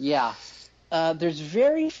 Yeah. Yeah. There's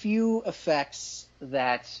very few effects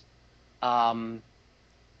that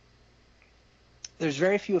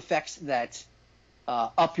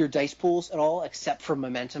up your dice pools at all, except for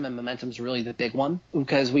momentum, and momentum's really the big one,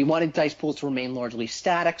 because we wanted dice pools to remain largely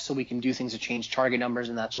static so we can do things to change target numbers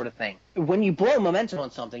and that sort of thing. When you blow momentum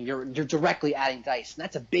on something, you're directly adding dice, and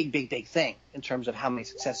that's a big, big, big thing in terms of how many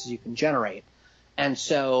successes you can generate. And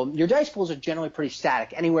so your dice pools are generally pretty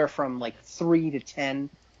static, anywhere from like 3 to 10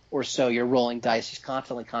 or so. You're rolling dice just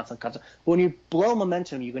constantly. When you blow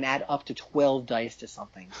momentum, you can add up to 12 dice to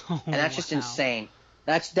something, and that's just insane.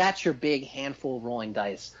 That's your big handful of rolling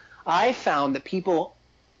dice. I found that people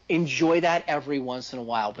enjoy that every once in a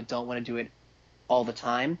while, but don't want to do it all the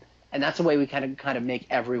time, and that's a way we kind of make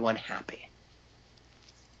everyone happy.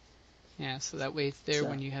 Yeah, so that way it's there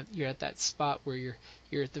when you're at that spot where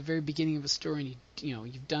you're at the very beginning of a story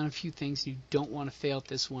and you've done a few things and you don't want to fail at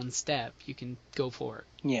this one step. You can go for it.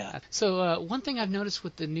 Yeah. So one thing I've noticed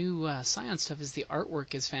with the new Scion stuff is the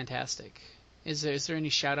artwork is fantastic. Is there any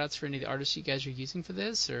shout-outs for any of the artists you guys are using for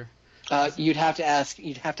this, or? You'd have to ask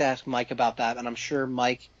Mike about that, and I'm sure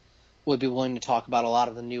Mike would be willing to talk about a lot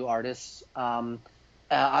of the new artists. I'll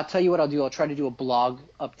tell you what I'll do. I'll try to do a blog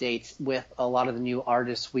update with a lot of the new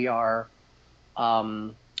artists we are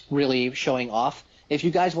really showing off. If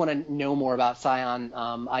you guys want to know more about Scion,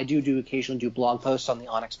 I do occasionally do blog posts on the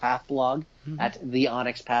Onyx Path blog at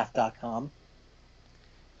theonyxpath.com.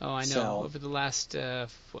 Oh, I know. So, over the last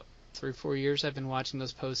 3 or 4 years, I've been watching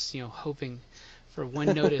those posts, hoping for one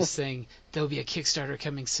notice saying there'll be a Kickstarter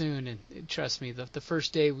coming soon. And trust me, the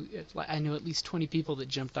first day, I know at least 20 people that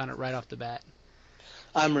jumped on it right off the bat.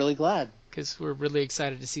 I'm really glad. Because we're really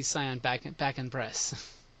excited to see Scion back in press.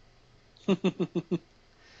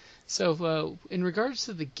 So, in regards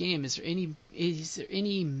to the game, is there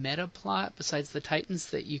any meta plot besides the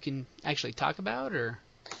Titans that you can actually talk about, or?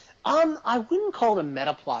 I wouldn't call it a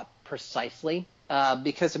meta plot precisely,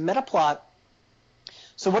 because a meta plot.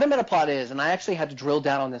 So what a meta plot is, and I actually had to drill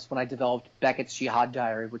down on this when I developed Beckett's Jihad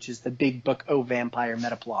Diary, which is the big book O Vampire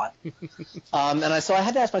meta plot. So I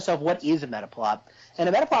had to ask myself, what is a meta plot? And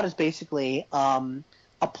a meta plot is basically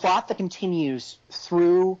a plot that continues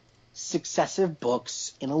through successive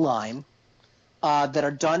books in a line that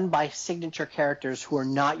are done by signature characters who are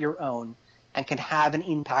not your own and can have an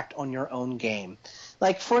impact on your own game.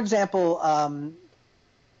 Like, for example,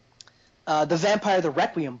 the Vampire the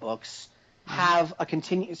Requiem books have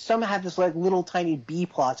some have this like little tiny B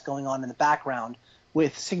plots going on in the background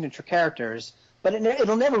with signature characters, but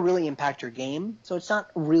it'll never really impact your game, so it's not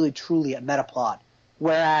really truly a meta plot.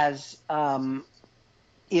 Whereas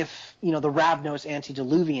if the Ravnos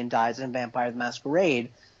Antediluvian dies in Vampire the Masquerade,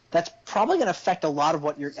 that's probably going to affect a lot of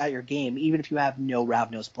what you're at your game, even if you have no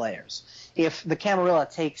Ravnos players. If the Camarilla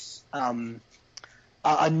takes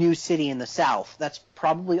a new city in the south, that's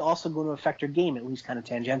probably also going to affect your game, at least kind of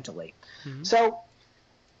tangentially. Mm-hmm. So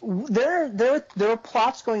there are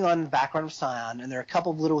plots going on in the background of Scion, and there are a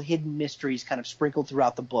couple of little hidden mysteries kind of sprinkled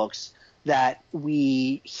throughout the books that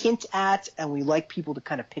we hint at and we like people to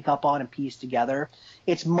kind of pick up on and piece together.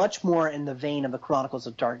 It's much more in the vein of the Chronicles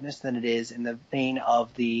of Darkness than it is in the vein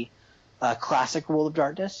of the classic World of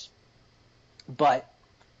Darkness. But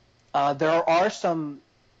there are some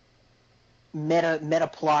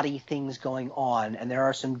meta-plotty things going on, and there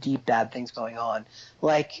are some deep bad things going on.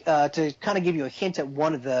 Like, to kind of give you a hint at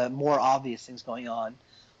one of the more obvious things going on,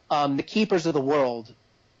 the Keepers of the World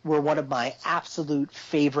were one of my absolute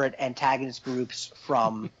favorite antagonist groups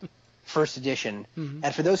from first edition. Mm-hmm.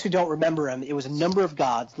 And for those who don't remember them, it was a number of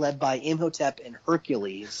gods led by Imhotep and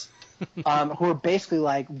Hercules, who are basically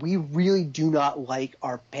like, we really do not like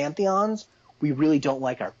our pantheons. We really don't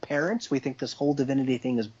like our parents. We think this whole divinity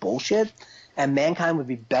thing is bullshit, and mankind would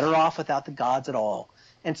be better off without the gods at all.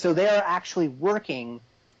 And so they are actually working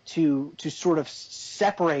to sort of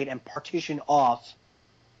separate and partition off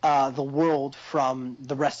the world from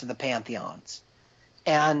the rest of the pantheons.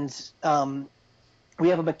 And we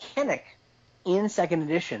have a mechanic in second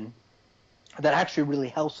edition that actually really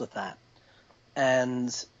helps with that. And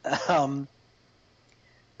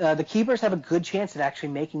the Keepers have a good chance at actually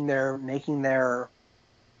making their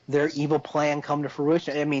evil plan come to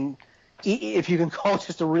fruition. I mean, if you can call it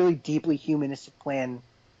just a really deeply humanistic plan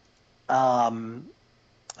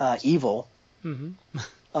evil.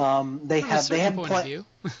 Mm-hmm. They have point of view.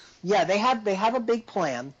 Yeah, they have a big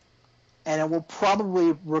plan, and it will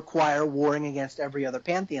probably require warring against every other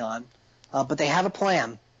pantheon, but they have a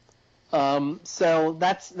plan. So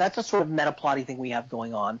that's a sort of meta-plotty thing we have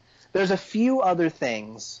going on. There's a few other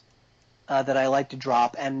things that I like to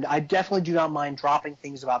drop, and I definitely do not mind dropping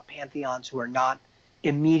things about pantheons who are not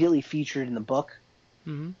immediately featured in the book,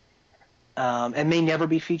 mm-hmm. And may never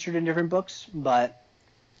be featured in different books. But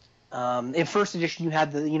in first edition, you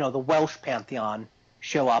had the Welsh pantheon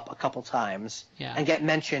show up a couple times and get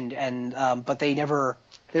mentioned, and but they were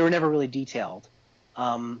never really detailed.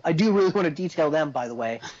 I do really want to detail them, by the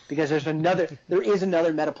way, because there is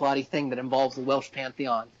another meta-plotty thing that involves the Welsh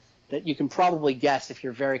pantheon that you can probably guess if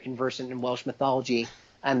you're very conversant in Welsh mythology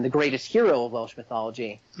and the greatest hero of Welsh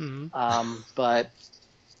mythology. Mm-hmm. But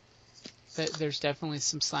there's definitely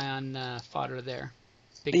some Scion fodder there.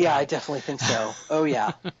 I definitely think so. Oh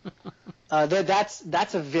yeah,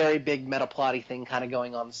 that's a very big meta-plotty thing kind of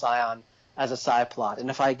going on in Scion as a side plot. And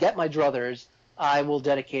if I get my druthers, I will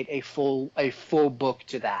dedicate a full book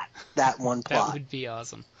to that one plot. That would be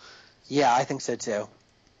awesome. Yeah, I think so too.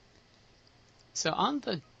 So on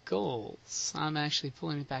the goals, I'm actually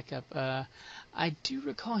pulling it back up. I do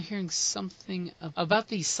recall hearing something about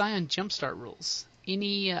the Scion Jumpstart rules.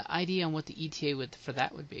 Any idea on what the ETA for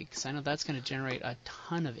that would be? Because I know that's going to generate a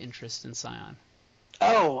ton of interest in Scion.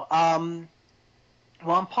 Well, I'm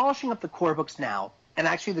polishing up the core books now, and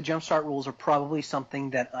actually the Jumpstart rules are probably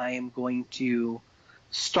something that I am going to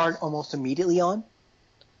start almost immediately on.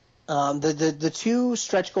 The two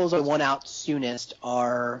stretch goals I want out soonest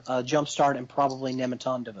are Jumpstart and probably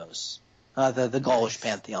Nemetondavos, the Gaulish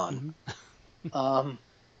pantheon. Mm-hmm.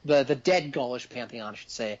 The dead Gaulish pantheon, I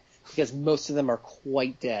should say, because most of them are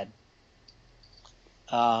quite dead.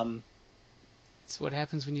 That's what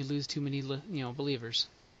happens when you lose too many, believers.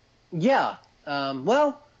 Yeah.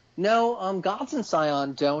 Well, no. Gods in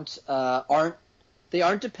Scion aren't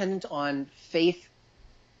dependent on faith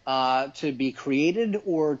to be created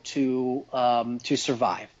or to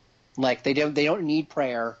survive. Like they don't need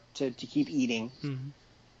prayer to keep eating.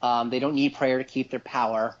 Mm-hmm. They don't need prayer to keep their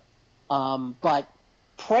power. But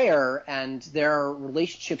prayer and their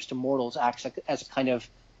relationships to mortals acts as a kind of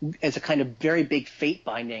very big fate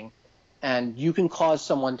binding, and you can cause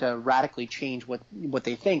someone to radically change what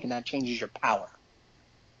they think, and that changes your power.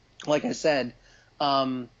 Like I said,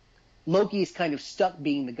 Loki is kind of stuck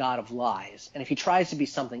being the god of lies, and if he tries to be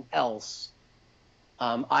something else,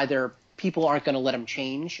 either people aren't going to let him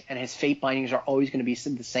change, and his fate bindings are always going to be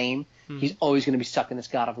the same. Mm-hmm. He's always going to be stuck in this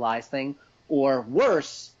god of lies thing, or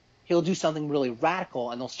worse, he'll do something really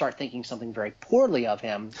radical, and they'll start thinking something very poorly of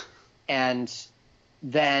him, and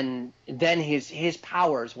then his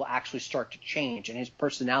powers will actually start to change, and his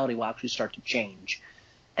personality will actually start to change.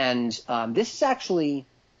 And this is actually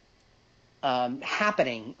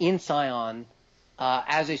happening in Scion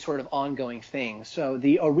as a sort of ongoing thing. So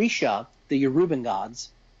the Orisha, the Yoruban gods,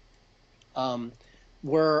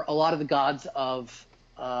 were a lot of the gods of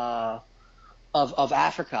of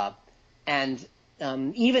Africa, and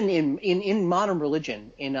even in modern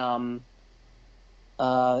religion, in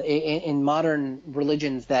modern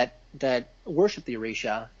religions that worship the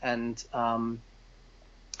Orisha, and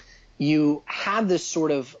you have this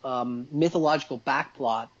sort of mythological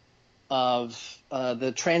backplot of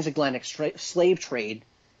the transatlantic slave trade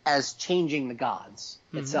as changing the gods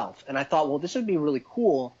itself. And I thought, well, this would be really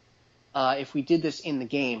cool if we did this in the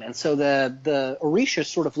game. And so the Orisha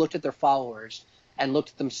sort of looked at their followers and looked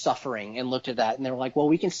at them suffering and looked at that, and they were like, well,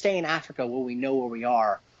 we can stay in Africa where we know where we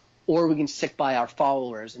are, or we can stick by our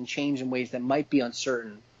followers and change in ways that might be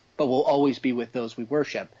uncertain, but will always be with those we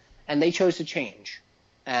worship. And they chose to change.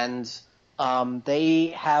 And they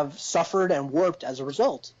have suffered and warped as a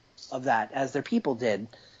result of that, as their people did.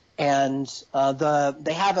 And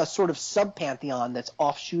they have a sort of sub-pantheon that's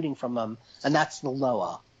offshooting from them, and that's the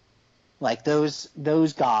Loa. Like, those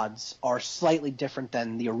gods are slightly different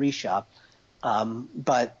than the Orisha,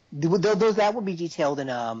 but that will be detailed in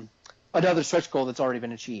another stretch goal that's already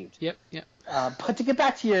been achieved. Yep. But to get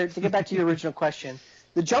back to your original question,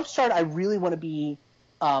 the Jumpstart, I really want to be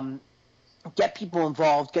get people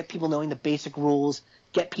involved, get people knowing the basic rules,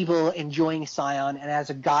 get people enjoying Scion, and as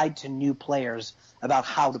a guide to new players about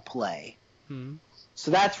how to play.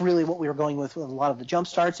 So that's really what we were going with a lot of the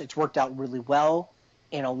Jumpstarts. It's worked out really well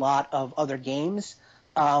in a lot of other games.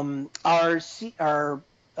 Our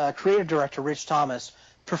creative director, Rich Thomas,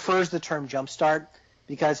 prefers the term Jumpstart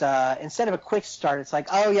because instead of a quick start, it's like,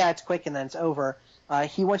 oh yeah, it's quick and then it's over.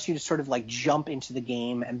 He wants you to sort of like jump into the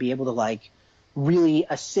game and be able to like really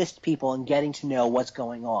assist people in getting to know what's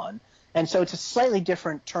going on. And so it's a slightly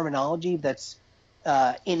different terminology that's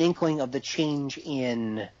an inkling of the change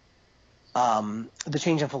in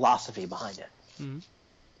philosophy behind it.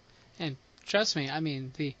 And trust me, I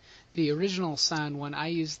mean, the original Scion one, I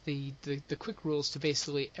used the quick rules to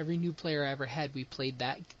basically every new player I ever had. We played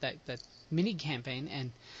that mini campaign,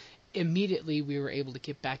 and immediately we were able to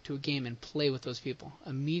get back to a game and play with those people.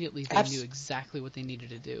 Immediately they knew exactly what they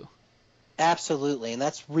needed to do. Absolutely, and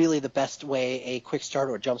that's really the best way a quick start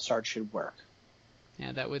or a jump start should work.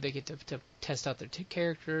 Yeah, that way they get to test out their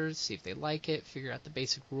characters, see if they like it, figure out the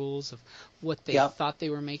basic rules of what they thought they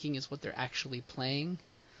were making is what they're actually playing,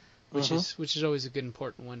 which is always a good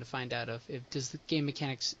important one to find out if does the game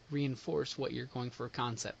mechanics reinforce what you're going for a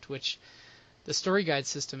concept, which the story guide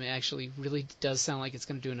system actually really does sound like it's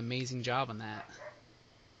going to do an amazing job on that.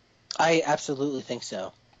 I absolutely think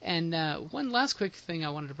so. And one last quick thing I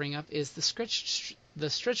wanted to bring up is the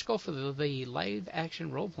stretch goal for the live action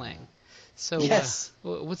role playing. So yes.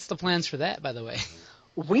 What's the plans for that, by the way?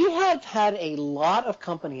 We have had a lot of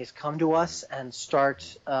companies come to us and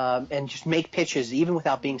start and just make pitches, even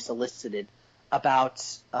without being solicited, about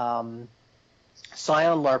Scion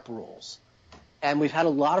LARP rules. And we've had a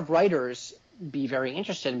lot of writers be very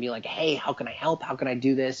interested and be like, hey, how can I help? How can I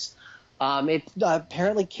do this?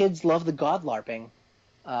 Apparently kids love the god LARPing.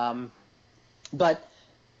 But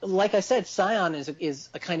like I said, Scion is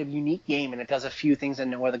a kind of unique game, and it does a few things that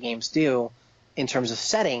no other games do in terms of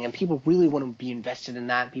setting, and people really want to be invested in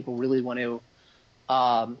that. People really want to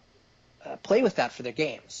play with that for their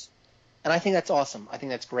games. And I think that's awesome. I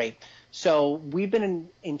think that's great. So we've been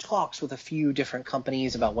in talks with a few different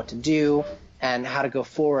companies about what to do and how to go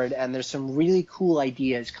forward, and there's some really cool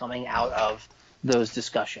ideas coming out of those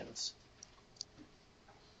discussions.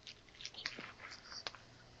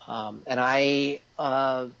 And I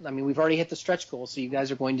mean, we've already hit the stretch goal, so you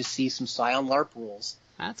guys are going to see some Scion LARP rules.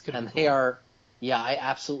 That's good. And they are, I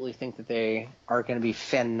absolutely think that they are going to be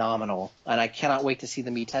phenomenal, and I cannot wait to see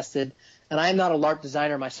them be tested. And I am not a LARP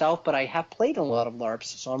designer myself, but I have played a lot of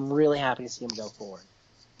LARPs, so I'm really happy to see them go forward.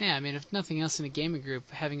 Yeah, I mean, if nothing else in a gaming group,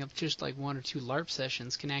 having up just like 1 or 2 LARP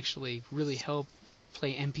sessions can actually really help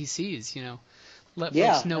play NPCs, let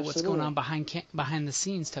folks know what's going on behind the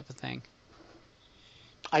scenes type of thing.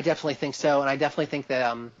 I definitely think so, and I definitely think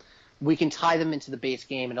that we can tie them into the base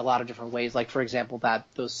game in a lot of different ways. Like, for example,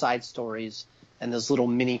 those side stories and those little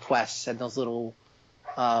mini quests and those little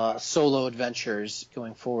solo adventures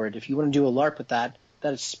going forward. If you want to do a LARP with that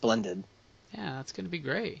is splendid. Yeah, that's going to be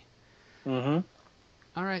great. Mm-hmm.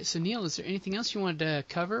 All right, so Neall, is there anything else you wanted to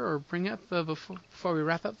cover or bring up before we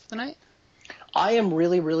wrap up for the night? I am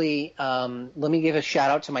really, really let me give a shout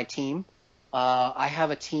out to my team. I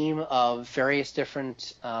have a team of various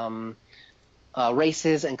different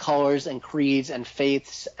races and colors and creeds and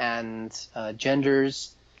faiths and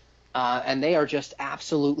genders, and they are just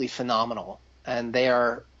absolutely phenomenal. And they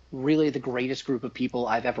are really the greatest group of people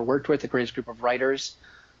I've ever worked with, the greatest group of writers.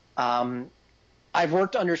 I've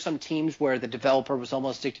worked under some teams where the developer was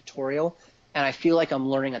almost dictatorial, and I feel like I'm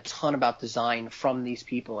learning a ton about design from these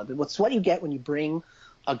people. What's what you get when you bring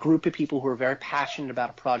a group of people who are very passionate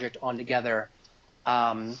about a project on together,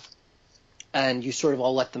 and you sort of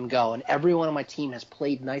all let them go. And everyone on my team has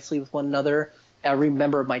played nicely with one another. Every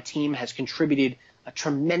member of my team has contributed a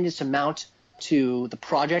tremendous amount to the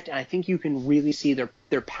project, and I think you can really see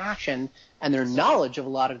their passion and their knowledge of a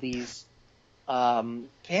lot of these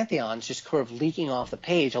pantheons just sort of leaking off the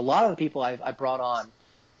page. A lot of the people I brought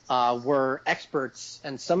on were experts,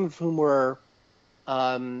 and some of whom were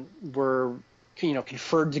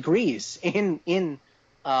conferred degrees in in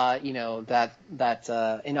either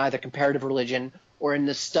comparative religion or in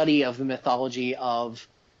the study of the mythology of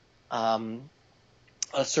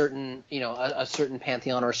a certain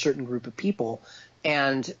pantheon or a certain group of people,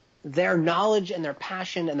 and their knowledge and their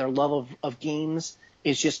passion and their love of games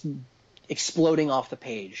is just exploding off the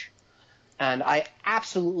page. And I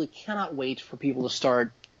absolutely cannot wait for people to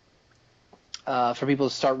start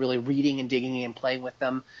really reading and digging and playing with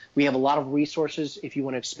them. We have a lot of resources if you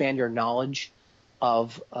want to expand your knowledge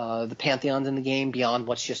of the pantheons in the game beyond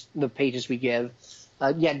what's just the pages we give.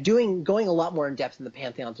 Going a lot more in depth in the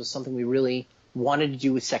pantheons was something we really wanted to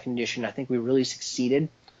do with second edition. I think we really succeeded.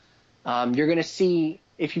 You're going to see,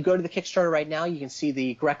 if you go to the Kickstarter right now, you can see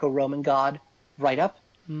the Greco-Roman god right up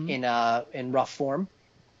in rough form.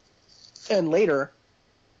 And later,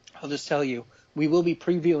 I'll just tell you, we will be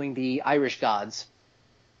previewing the Irish gods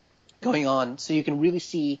going on, so you can really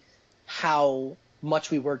see how much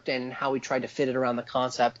we worked in and how we tried to fit it around the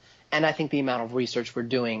concept, and I think the amount of research we're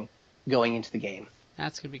doing going into the game.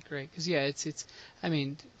 That's gonna be great, because it's I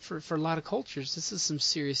mean, for a lot of cultures, this is some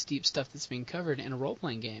serious deep stuff that's being covered in a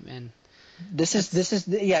role-playing game, and this is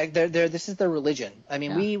their religion. I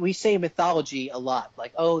mean, we say mythology a lot,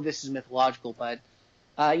 like, oh, this is mythological, but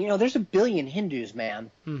there's a billion Hindus,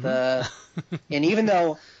 man. Mm-hmm. And even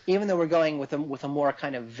though we're going with a more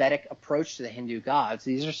kind of Vedic approach to the Hindu gods,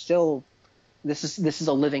 these are still this is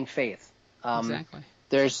a living faith. Exactly.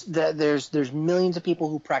 There's millions of people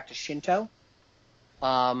who practice Shinto.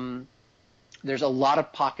 There's a lot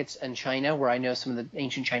of pockets in China where I know some of the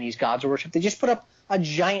ancient Chinese gods are worshipped. They just put up a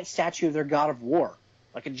giant statue of their god of war,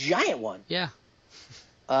 like a giant one. Yeah.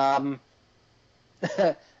 And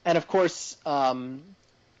of course,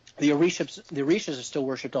 the Orishas are still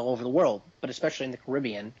worshipped all over the world, but especially in the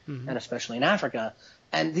Caribbean and especially in Africa.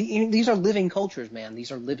 And these are living cultures, man.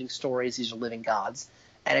 These are living stories. These are living gods.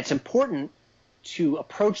 And it's important to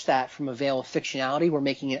approach that from a veil of fictionality. We're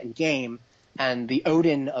making it a game, and the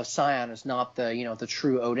Odin of Scion is not the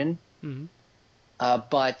true Odin. Mm-hmm.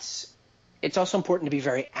 But it's also important to be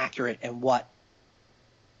very accurate in what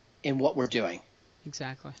we're doing.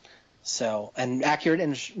 Exactly. So, and accurate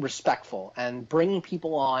and respectful, and bringing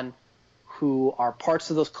people on who are parts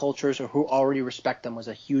of those cultures or who already respect them was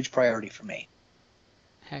a huge priority for me.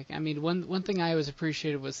 Heck, I mean, one thing I always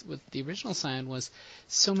appreciated with the original Scion was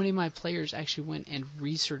so many of my players actually went and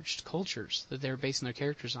researched cultures that they were basing their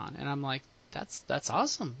characters on, and I'm like, that's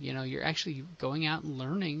awesome. You're actually going out and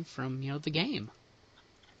learning from the game.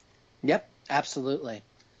 Yep, absolutely.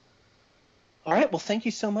 All right, well, thank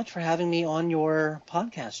you so much for having me on your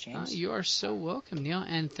podcast, James. You are so welcome, Neal,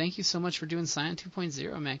 and thank you so much for doing Scion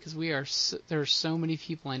 2.0, man, because there are so many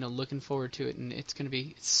people I know looking forward to it, and it's going to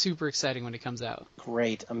be super exciting when it comes out.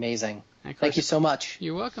 Great, amazing. Thank you so much.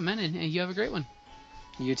 You're welcome, man, and you have a great one.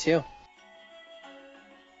 You too.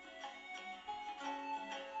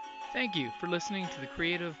 Thank you for listening to the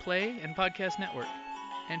Creative Play and Podcast Network,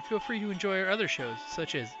 and feel free to enjoy our other shows,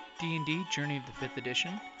 such as D&D Journey of the 5th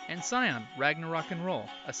Edition, and Scion, Ragnarok and Roll,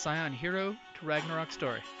 a Scion hero to Ragnarok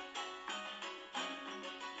story.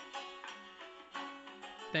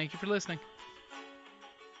 Thank you for listening.